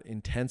here is that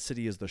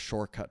intensity is the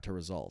shortcut to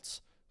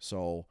results.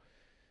 So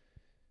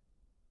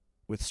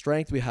with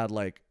strength, we had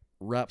like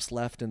reps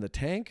left in the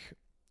tank.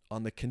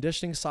 On the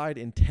conditioning side,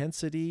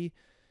 intensity,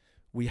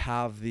 we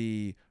have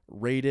the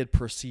rated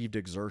perceived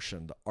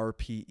exertion, the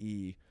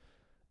RPE.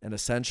 And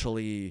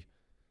essentially,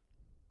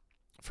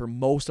 for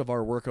most of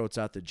our workouts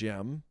at the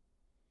gym,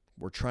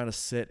 we're trying to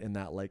sit in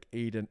that like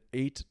 8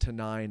 to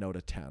 9 out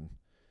of 10,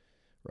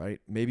 right?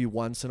 Maybe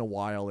once in a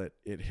while it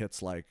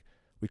hits like,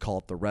 we call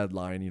it the red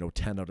line,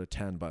 10 out of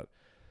 10. But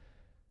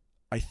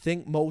I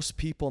think most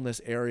people in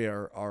this area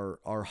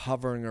are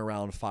hovering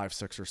around 5,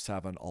 6, or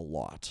 7 a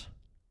lot.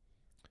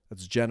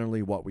 That's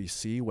generally what we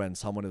see when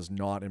someone is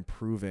not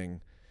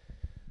improving.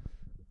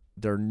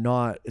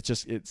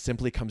 It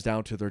simply comes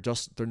down to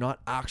they're not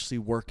actually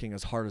working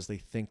as hard as they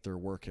think they're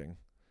working.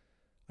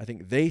 I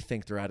think they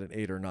think they're at an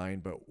 8 or 9,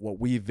 but what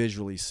we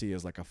visually see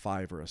is like a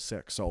 5 or a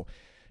 6. So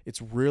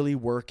it's really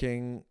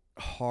working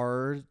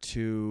hard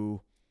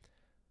to,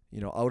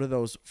 out of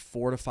those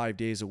 4 to 5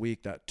 days a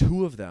week, that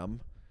 2 of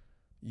them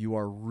you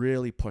are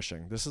really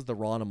pushing. This is the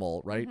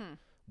Ronimol, right?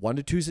 1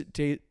 to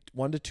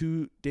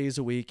 2 days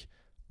a week,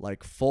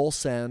 like full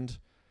send,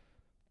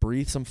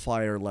 breathe some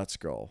fire, let's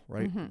go,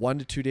 right? 1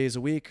 to 2 days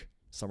a week,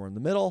 somewhere in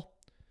the middle.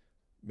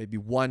 Maybe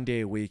 1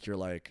 day a week, you're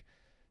like,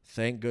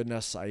 thank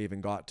goodness I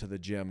even got to the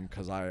gym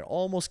because I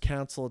almost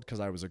canceled because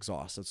I was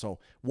exhausted. So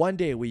 1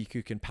 day a week,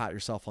 you can pat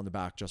yourself on the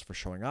back just for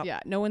showing up. Yeah,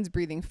 no one's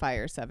breathing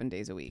fire 7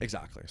 days a week.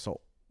 Exactly. So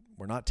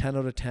we're not 10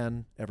 out of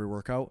 10 every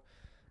workout,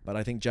 but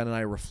I think Jen and I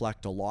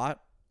reflect a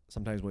lot.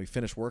 Sometimes when we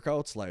finish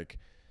workouts, like,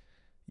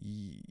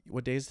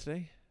 what day is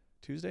today?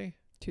 Tuesday.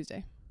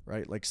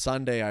 Right? Like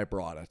Sunday, I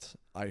brought it.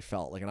 I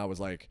felt like, and I was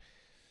like,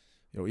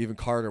 even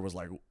Carter was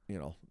like,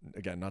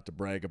 again, not to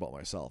brag about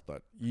myself,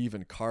 but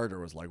even Carter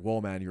was like,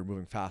 whoa, man, you're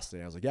moving fast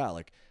today. I was like, yeah,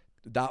 like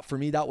that for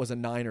me, that was a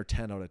 9 or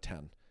 10 out of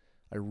 10.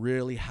 I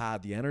really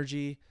had the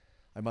energy.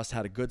 I must have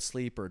had a good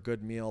sleep or a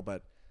good meal,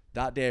 but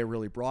that day I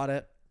really brought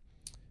it.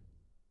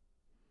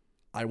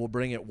 I will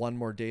bring it one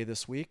more day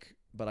this week,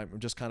 but I'm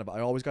just I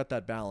always got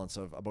that balance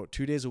of about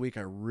 2 days a week.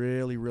 I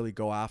really, really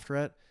go after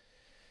it.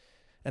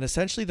 And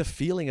essentially the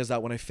feeling is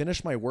that when I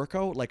finish my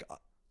workout, like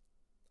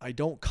I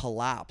don't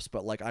collapse,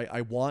 but like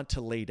I want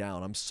to lay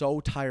down. I'm so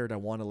tired. I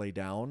want to lay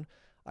down.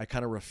 I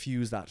kind of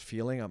refuse that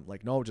feeling. I'm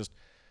like, no, just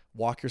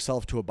walk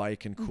yourself to a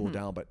bike and cool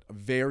down, but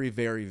very,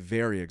 very,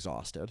 very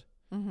exhausted.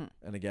 And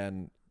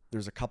again,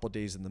 there's a couple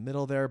days in the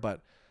middle there,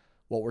 but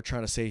what we're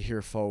trying to say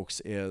here,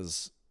 folks,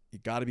 is you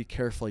got to be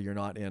careful you're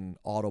not in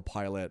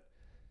autopilot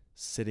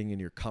sitting in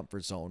your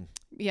comfort zone.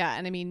 Yeah.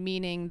 And I mean,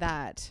 meaning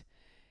that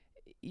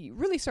you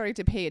really starting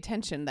to pay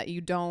attention that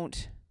you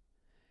don't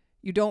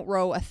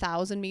row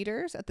 1,000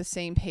 meters at the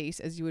same pace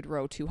as you would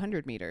row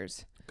 200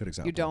 meters. Good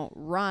example. You don't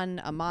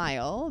run a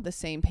mile the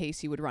same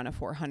pace you would run a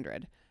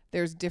 400.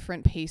 There's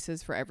different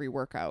paces for every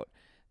workout.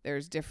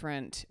 There's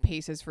different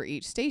paces for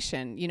each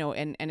station,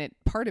 and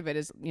part of it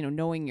is,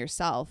 knowing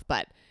yourself.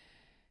 But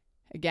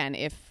again,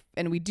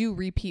 and we do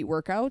repeat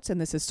workouts,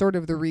 and this is sort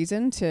of the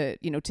reason to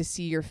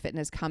see your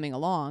fitness coming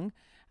along.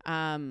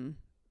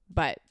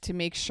 But to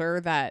make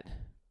sure that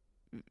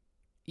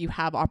you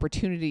have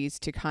opportunities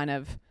to kind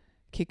of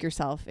kick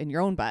yourself in your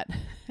own butt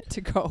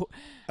to go.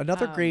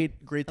 Another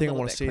great thing I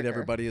want to say quicker to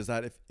everybody is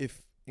that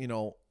if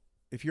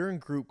you're in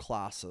group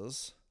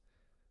classes,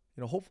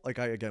 hope like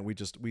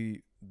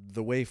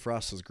the way for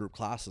us is group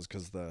classes,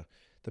 because the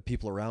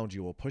people around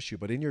you will push you.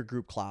 But in your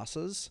group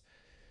classes,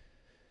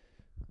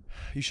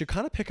 you should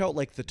kind of pick out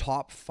like the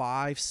top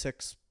 5,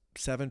 6,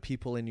 7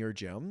 people in your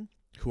gym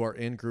who are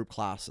in group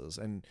classes,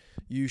 and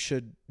you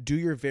should do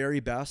your very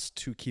best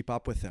to keep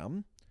up with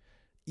them,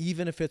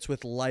 even if it's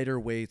with lighter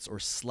weights or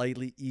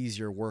slightly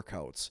easier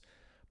workouts.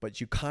 But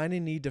you kind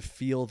of need to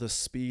feel the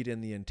speed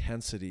and the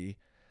intensity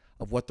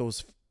of what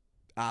those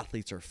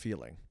athletes are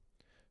feeling.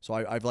 So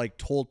I've like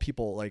told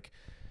people, like,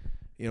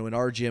 in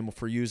our gym,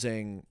 if we're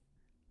using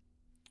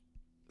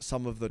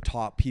some of the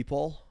top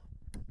people,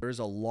 there's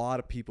a lot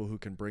of people who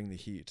can bring the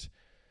heat.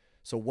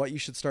 So what you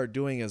should start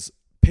doing is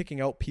picking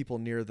out people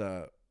near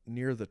the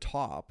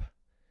top.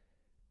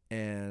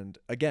 And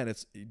again,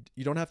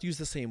 you don't have to use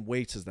the same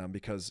weights as them,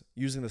 because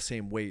using the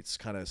same weights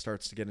kind of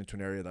starts to get into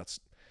an area that's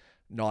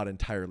not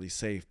entirely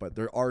safe. But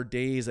there are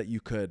days that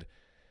you could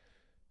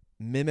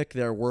mimic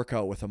their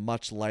workout with a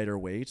much lighter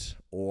weight,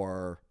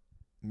 or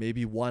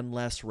maybe one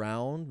less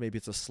round. Maybe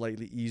it's a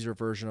slightly easier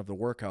version of the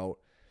workout,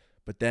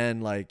 but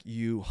then like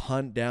you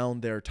hunt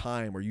down their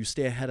time, or you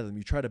stay ahead of them.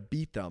 You try to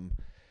beat them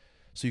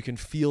so you can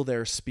feel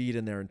their speed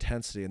and their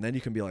intensity. And then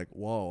you can be like,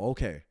 whoa,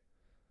 okay.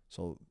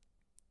 So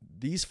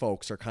these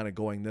folks are kind of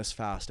going this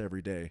fast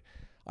every day.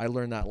 I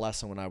learned that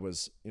lesson when I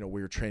was,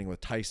 we were training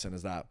with Tyson,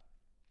 is that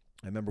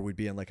I remember we'd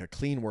be in like a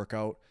clean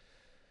workout.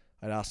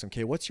 I'd ask him,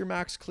 okay, what's your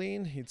max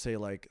clean? He'd say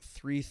like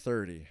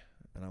 330.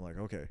 And I'm like,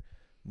 okay,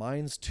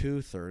 mine's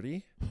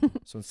 230.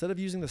 So instead of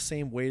using the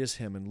same weight as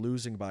him and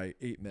losing by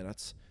 8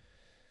 minutes,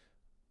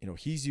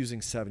 he's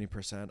using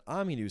 70%.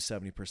 I'm going to use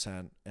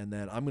 70%. And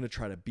then I'm going to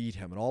try to beat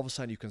him. And all of a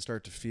sudden you can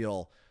start to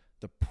feel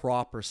the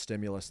proper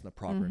stimulus and the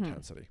proper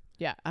intensity.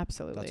 Yeah,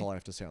 absolutely. That's all I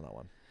have to say on that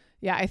one.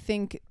 Yeah, I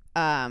think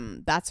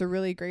that's a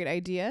really great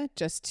idea,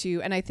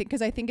 and I think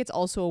it's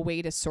also a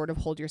way to sort of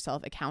hold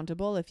yourself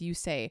accountable. If you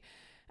say,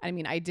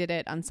 I did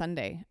it on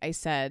Sunday. I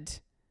said,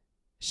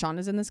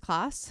 Shauna's in this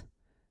class.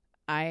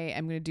 I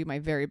am going to do my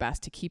very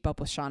best to keep up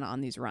with Shauna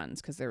on these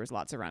runs, because there was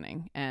lots of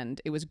running,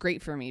 and it was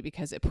great for me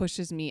because it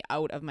pushes me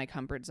out of my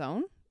comfort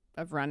zone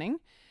of running.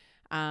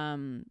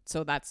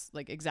 So that's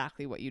like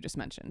exactly what you just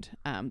mentioned.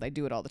 I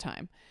do it all the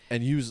time.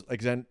 And use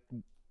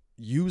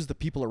the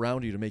people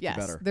around you to make you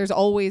better. There's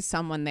always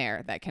someone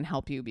there that can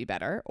help you be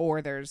better,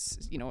 or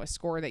there's, a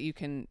score that you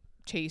can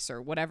chase,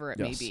 or whatever it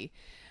may be.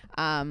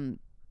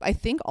 I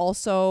think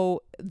also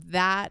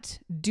that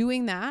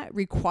doing that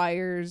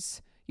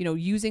requires,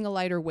 using a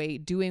lighter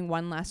weight, doing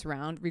one less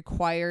round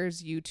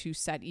requires you to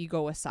set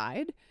ego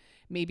aside.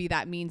 Maybe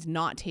that means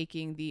not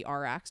taking the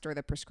RX or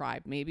the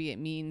prescribed. Maybe it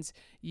means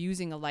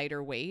using a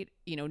lighter weight,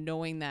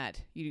 knowing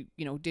that you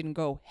didn't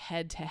go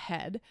head to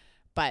head,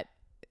 but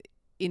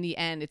in the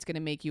end, it's going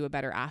to make you a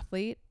better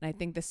athlete. And I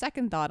think the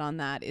second thought on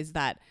that is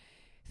that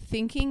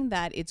thinking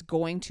that it's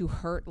going to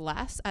hurt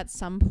less at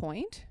some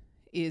point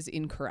is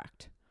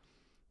incorrect.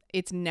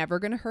 It's never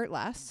going to hurt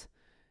less.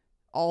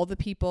 All the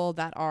people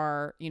that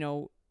are,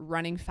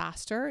 running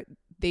faster,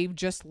 they've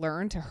just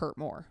learned to hurt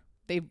more.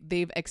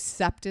 They've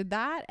accepted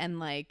that, and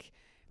like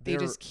they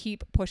just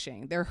keep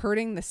pushing. They're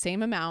hurting the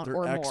same amount or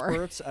more. They're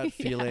experts at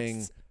feeling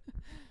yes.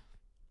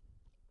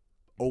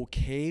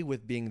 okay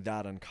with being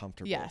that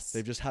uncomfortable. Yes.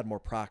 They've just had more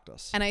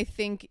practice. And I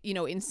think,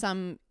 in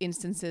some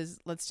instances,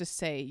 let's just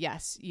say,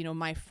 yes,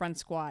 my front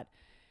squat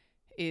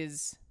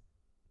is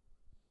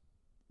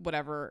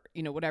whatever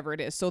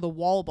it is. So the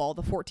wall ball,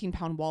 the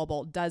 14-pound wall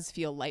ball does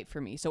feel light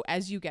for me. So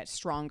as you get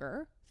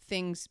stronger,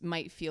 things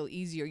might feel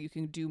easier. You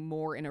can do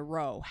more in a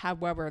row.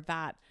 However,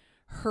 that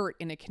hurt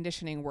in a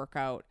conditioning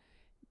workout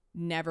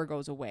never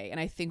goes away. And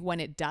I think when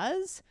it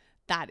does,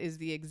 that is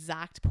the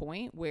exact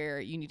point where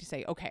you need to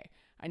say, okay,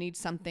 I need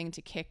something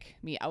to kick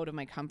me out of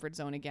my comfort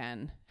zone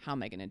again. How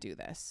am I going to do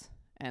this?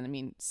 And I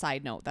mean,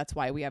 side note, that's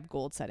why we have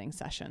goal setting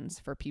sessions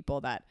for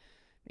people that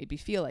maybe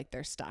feel like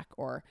they're stuck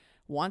or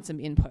want some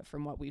input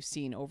from what we've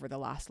seen over the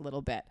last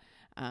little bit.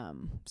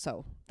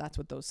 So that's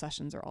what those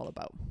sessions are all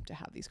about, to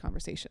have these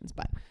conversations.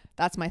 But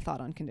that's my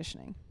thought on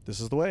conditioning. This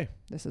is the way.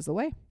 This is the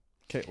way.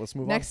 Okay, let's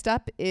move on. Next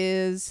up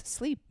is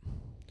sleep.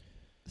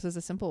 This is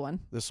a simple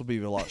one. This will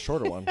be a lot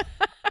shorter one.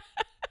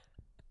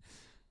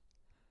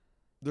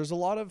 There's a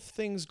lot of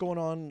things going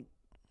on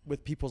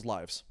with people's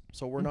lives.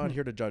 So we're not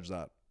here to judge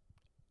that.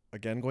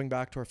 Again, going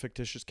back to our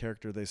fictitious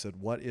character, they said,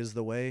 what is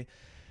the way?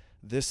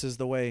 This is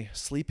the way.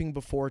 Sleeping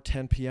before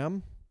 10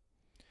 p.m.,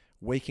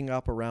 waking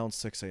up around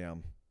 6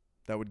 a.m.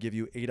 That would give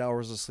you 8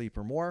 hours of sleep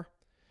or more.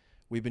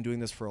 We've been doing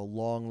this for a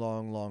long,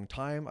 long, long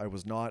time. I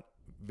was not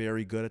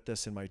very good at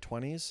this in my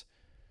 20s,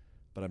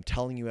 but I'm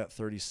telling you at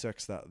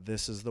 36 that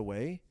this is the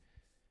way.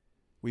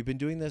 We've been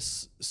doing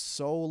this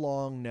so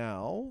long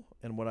now,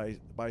 and when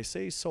I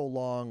say so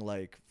long,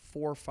 like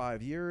 4 or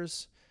 5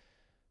 years,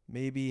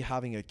 maybe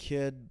having a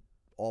kid,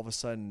 all of a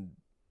sudden,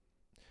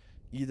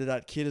 either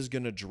that kid is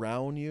going to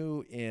drown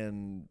you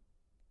in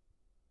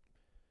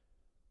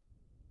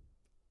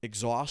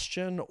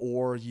exhaustion,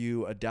 or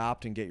you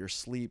adapt and get your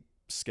sleep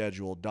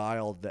schedule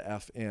dialed the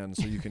F in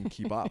so you can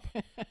keep up.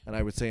 And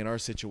I would say in our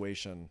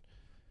situation,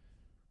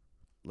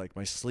 like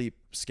my sleep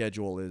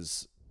schedule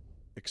is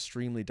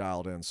extremely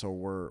dialed in. So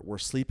we're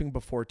sleeping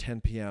before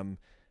 10 p.m.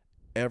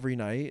 every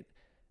night,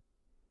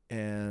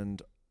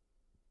 and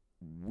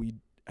we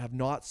have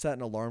not set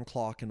an alarm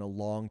clock in a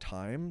long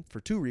time for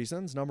 2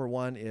 reasons. Number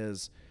one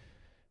is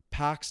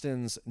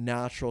Paxton's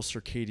natural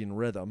circadian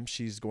rhythm.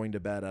 She's going to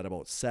bed at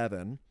about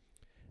 7,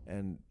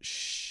 and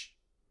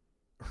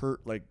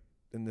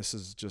and this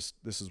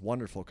is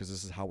wonderful because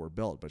this is how we're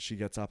built, but she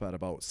gets up at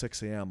about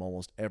 6 a.m.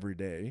 almost every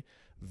day,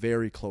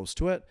 very close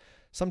to it.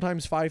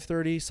 Sometimes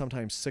 5:30,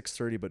 sometimes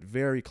 6:30, but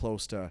very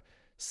close to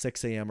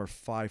 6 a.m. or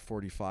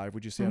 5:45,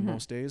 would you say on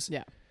most days?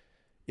 Yeah.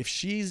 If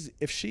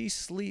she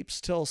sleeps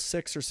till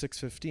 6 or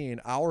 6:15,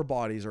 our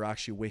bodies are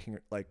actually waking,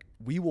 like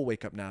we will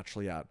wake up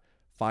naturally at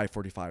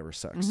 5:45 or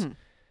 6.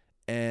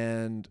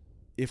 And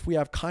if we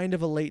have kind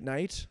of a late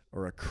night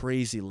or a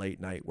crazy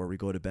late night where we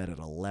go to bed at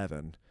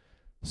 11,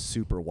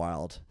 super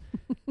wild.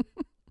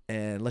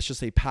 And let's just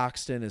say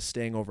Paxton is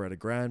staying over at a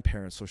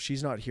grandparent, so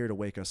she's not here to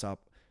wake us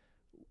up.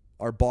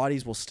 Our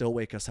bodies will still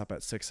wake us up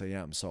at 6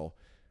 a.m. So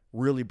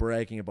really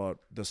bragging about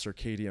our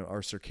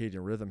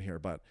circadian rhythm here.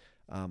 But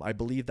I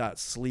believe that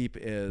sleep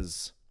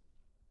is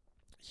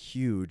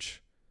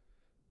huge.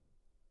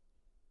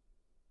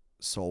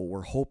 So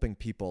we're hoping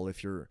people,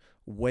 if you're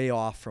way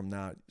off from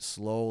that,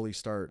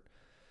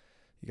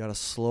 you got to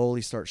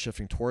slowly start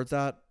shifting towards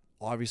that.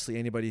 Obviously,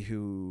 anybody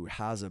who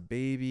has a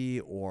baby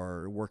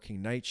or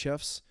working night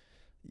shifts,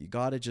 you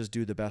got to just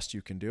do the best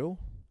you can do.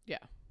 Yeah.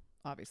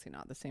 Obviously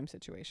not the same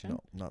situation.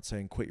 No, I'm not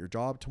saying quit your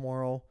job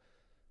tomorrow,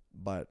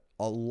 but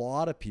there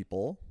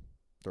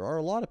are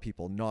a lot of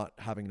people not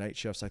having night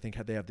shifts. I think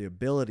they have the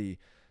ability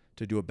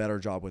to do a better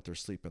job with their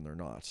sleep, and they're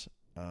not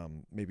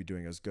maybe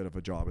doing as good of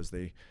a job as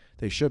they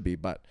should be.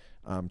 But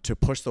to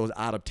push those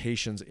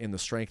adaptations in the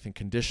strength and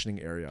conditioning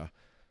area,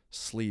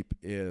 sleep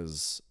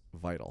is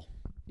vital.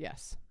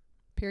 Yes.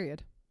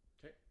 Period.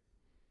 Okay.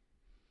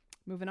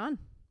 Moving on.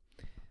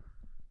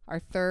 Our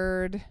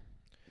third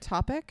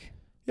topic.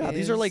 Yeah,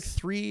 these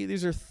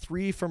are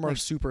three from our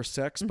Super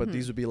 6, but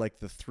these would be like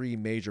the 3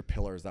 major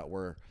pillars that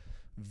we're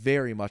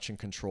very much in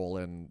control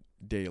in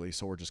daily.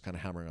 So we're just kind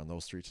of hammering on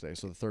those 3 today.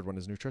 So the third one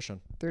is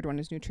nutrition.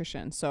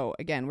 So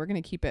again, we're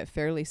going to keep it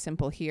fairly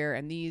simple here.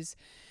 And these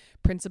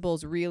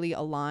principles really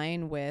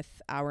align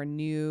with our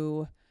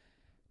new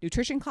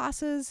nutrition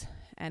classes.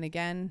 And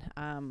again,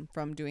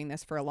 from doing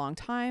this for a long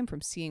time,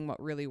 from seeing what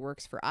really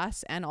works for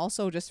us, and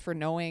also just for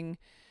knowing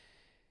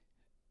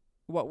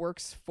what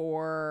works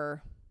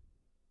for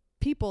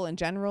people in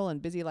general and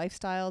busy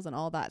lifestyles and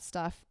all that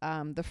stuff.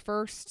 The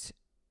first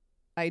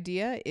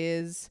idea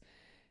is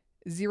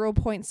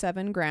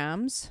 0.7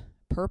 grams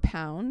per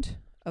pound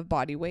of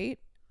body weight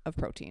of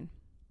protein.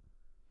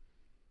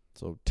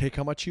 So take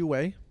how much you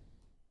weigh,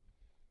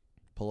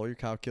 pull out your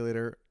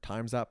calculator,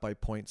 times that by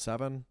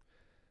 0.7.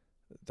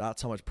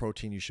 That's how much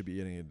protein you should be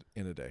eating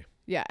in a day.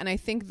 Yeah. And I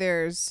think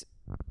there's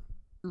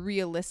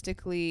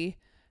realistically,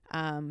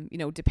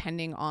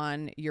 depending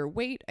on your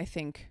weight, I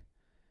think,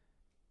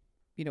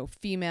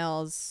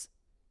 females,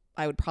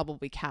 I would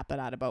probably cap it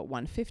at about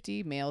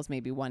 150, males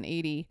maybe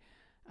 180.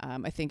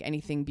 I think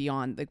anything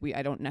beyond,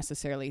 I don't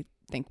necessarily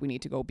think we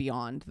need to go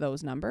beyond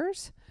those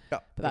numbers. Yeah,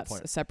 but that's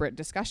a separate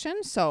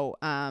discussion. So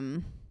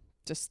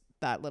just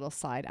that little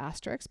side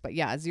asterisk. But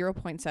yeah,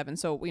 0.7.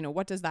 So,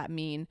 what does that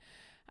mean?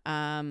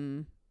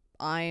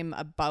 I'm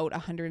about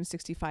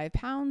 165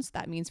 pounds.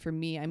 That means for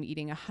me, I'm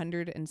eating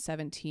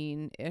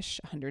 117-ish,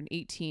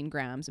 118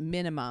 grams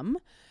minimum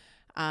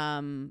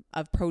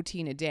of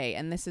protein a day.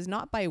 And this is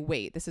not by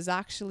weight. This is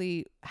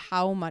actually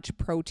how much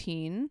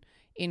protein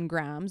in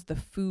grams the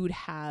food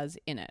has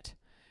in it.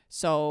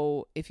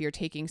 So if you're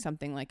taking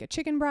something like a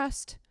chicken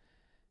breast,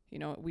 you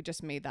know, we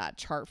just made that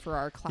chart for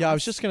our class. Yeah, I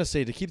was just going to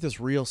say, to keep this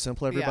real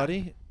simple,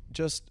 everybody,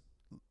 just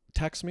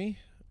text me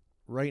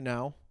right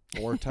now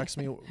or text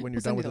me when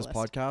you're done with this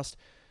podcast.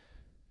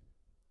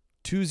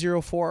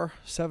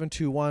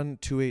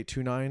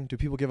 204-721-2829. Do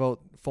people give out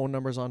phone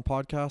numbers on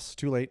podcasts?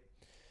 Too late.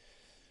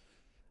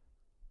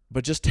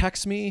 But just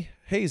text me,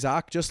 hey,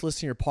 Zach, just listen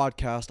to your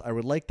podcast. I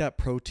would like that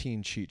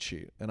protein cheat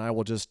sheet. And I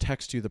will just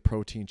text you the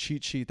protein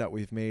cheat sheet that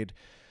we've made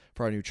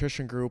for our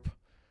nutrition group.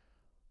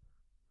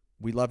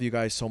 We love you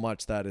guys so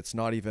much that it's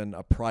not even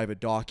a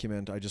private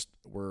document.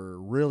 We're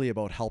really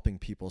about helping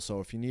people. So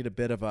if you need a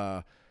bit of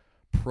a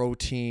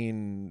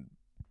protein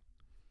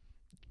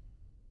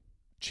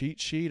cheat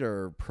sheet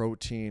or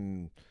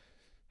protein,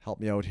 help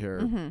me out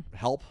here,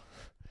 help.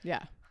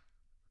 Yeah.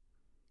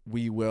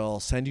 We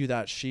will send you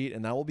that sheet,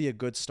 and that will be a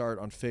good start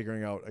on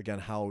figuring out, again,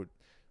 how,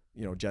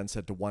 you know, Jen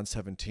said to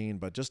 117,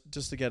 but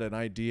just to get an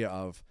idea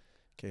of,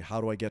 okay,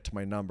 how do I get to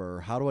my number?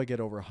 Or how do I get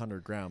over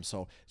 100 grams?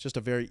 So it's just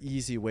a very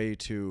easy way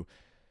to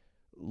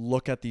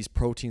look at these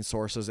protein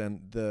sources. And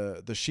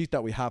the sheet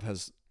that we have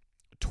has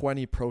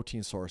 20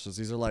 protein sources.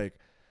 These are like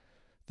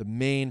the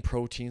main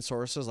protein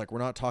sources. Like, we're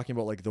not talking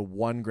about like the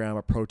 1 gram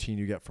of protein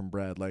you get from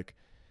bread. Like,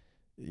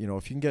 you know,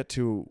 if you can get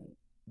to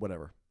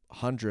whatever,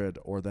 100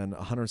 or then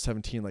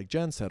 117 like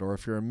Jen said, or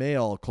if you're a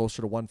male,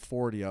 closer to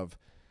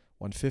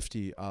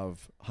 150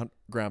 of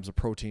grams of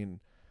protein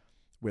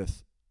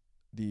with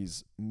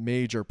these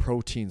major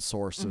protein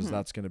sources,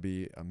 that's going to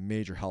be a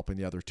major help in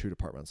the other two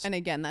departments. And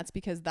again, that's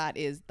because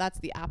that's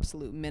the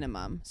absolute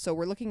minimum. So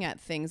we're looking at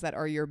things that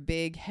are your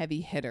big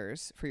heavy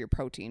hitters for your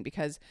protein,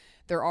 because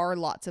there are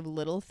lots of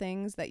little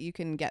things that you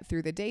can get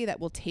through the day that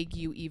will take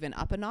you even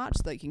up a notch,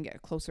 so that you can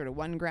get closer to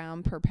 1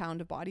 gram per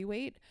pound of body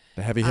weight.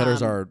 The heavy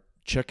hitters are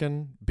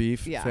chicken,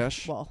 beef,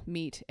 fish. Well,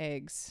 meat,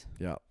 eggs,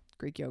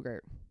 Greek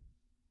yogurt.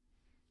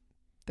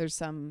 There's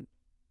some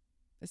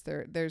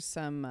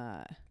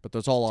but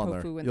there's all on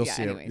there. You'll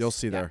see it. You'll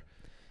see there.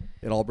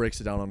 It all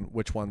breaks it down on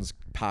which ones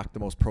pack the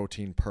most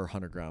protein per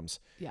 100 grams.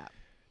 Yeah.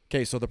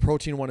 Okay, so the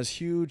protein one is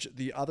huge.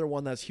 The other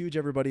one that's huge,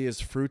 everybody,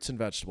 is fruits and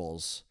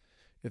vegetables.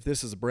 If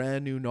this is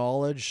brand new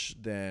knowledge,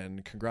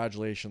 then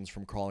congratulations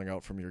from crawling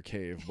out from your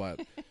cave.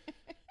 But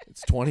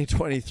it's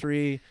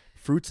 2023.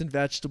 Fruits and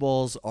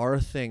vegetables are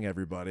a thing,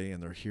 everybody,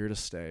 and they're here to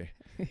stay.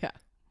 Yeah.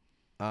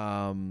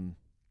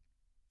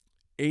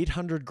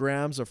 800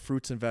 grams of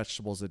fruits and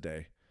vegetables a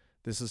day.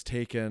 This is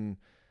taken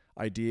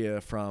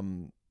idea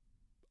from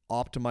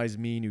Optimize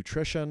Me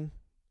Nutrition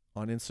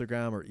on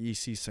Instagram, or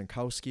EC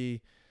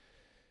Sinkowski.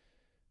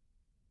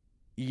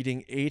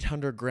 Eating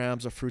 800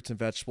 grams of fruits and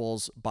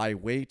vegetables by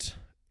weight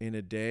in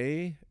a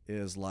day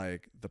is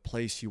like the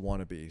place you want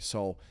to be.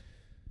 So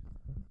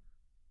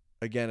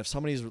again, if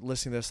somebody's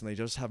listening to this and they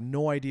just have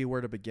no idea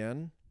where to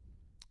begin,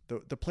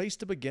 the place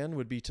to begin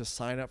would be to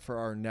sign up for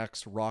our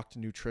next Rocked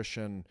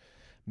Nutrition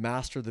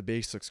Master the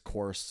Basics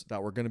course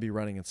that we're going to be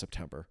running in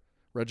September.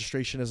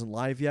 Registration isn't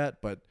live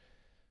yet, but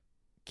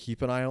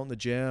keep an eye out in the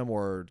gym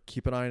or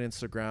keep an eye on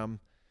Instagram.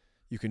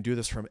 You can do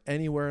this from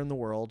anywhere in the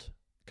world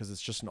because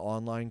it's just an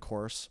online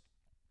course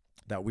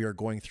that we're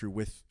going through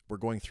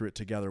it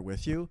together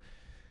with you.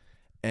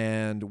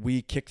 And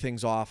we kick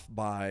things off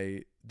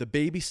by the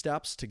baby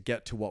steps to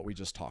get to what we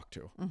just talked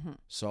to.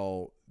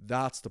 So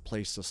that's the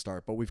place to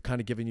start. But we've kind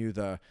of given you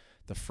the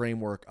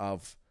framework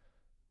of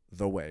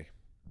the way.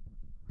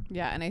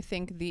 Yeah, and I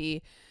think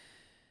the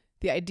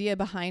idea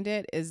behind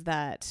it is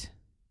that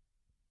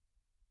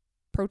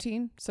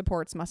protein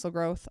supports muscle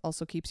growth,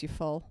 also keeps you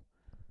full.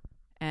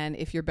 And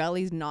if your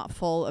belly's not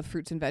full of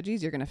fruits and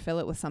veggies, you're going to fill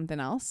it with something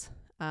else,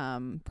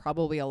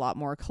 probably a lot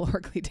more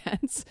calorically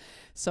dense.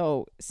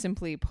 So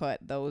simply put,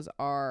 those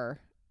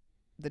are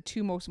the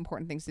two most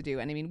important things to do.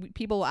 And I mean,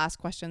 people will ask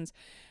questions,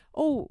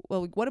 oh,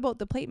 well, what about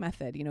the plate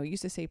method? You know, you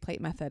used to say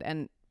plate method,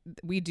 and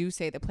we do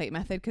say the plate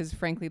method because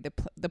frankly,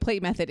 the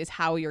plate method is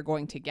how you're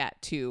going to get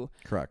to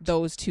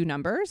those two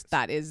numbers.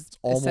 That is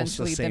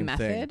essentially the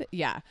method. Thing.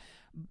 Yeah.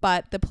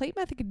 But the plate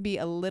method can be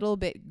a little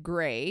bit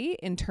gray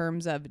in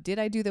terms of, did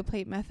I do the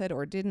plate method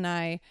or didn't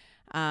I?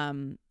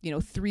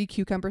 3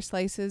 cucumber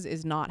slices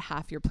is not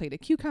half your plate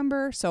of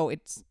cucumber. So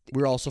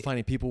we're also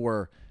finding people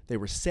where they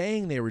were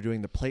saying they were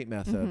doing the plate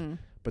method,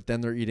 but then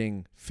they're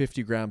eating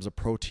 50 grams of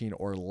protein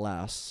or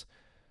less.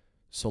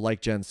 So like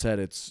Jen said,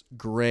 it's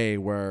gray,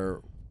 where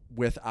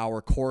with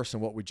our course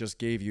and what we just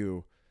gave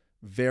you,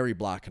 very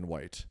black and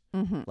white.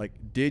 Like,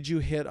 did you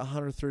hit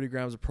 130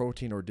 grams of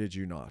protein or did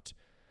you not?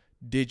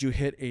 Did you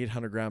hit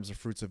 800 grams of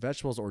fruits and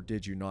vegetables or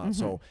did you not?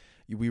 So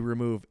we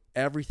remove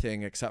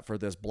everything except for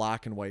this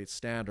black and white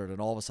standard. And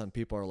all of a sudden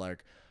people are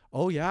like,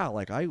 oh yeah,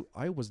 like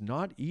I was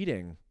not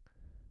eating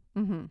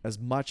as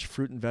much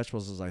fruit and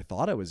vegetables as I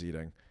thought I was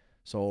eating.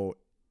 So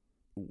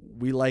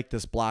we like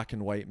this black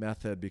and white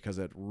method because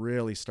it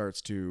really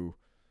starts to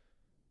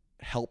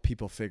help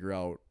people figure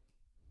out,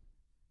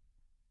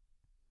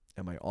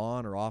 am I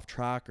on or off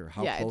track, or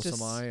how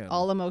close am I? And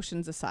all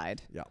emotions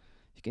aside. Yeah.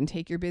 You can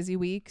take your busy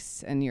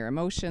weeks and your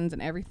emotions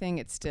and everything.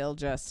 It's still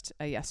just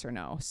a yes or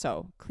no.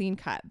 So clean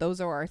cut. Those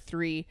are our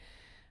 3.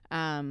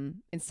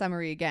 In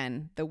summary,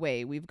 again, the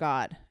way we've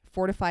got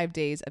 4 to 5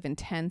 days of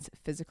intense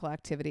physical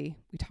activity.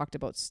 We talked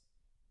about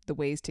the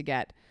ways to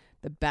get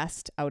the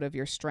best out of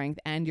your strength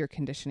and your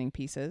conditioning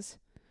pieces.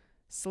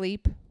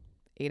 Sleep,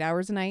 8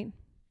 hours a night,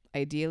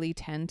 ideally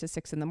 10 to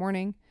 6 in the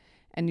morning.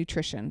 And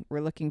nutrition,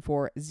 we're looking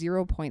for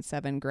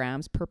 0.7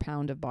 grams per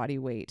pound of body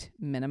weight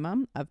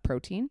minimum of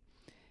protein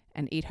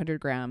and 800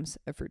 grams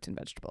of fruits and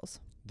vegetables.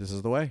 this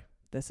is the way.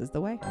 This is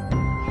the way.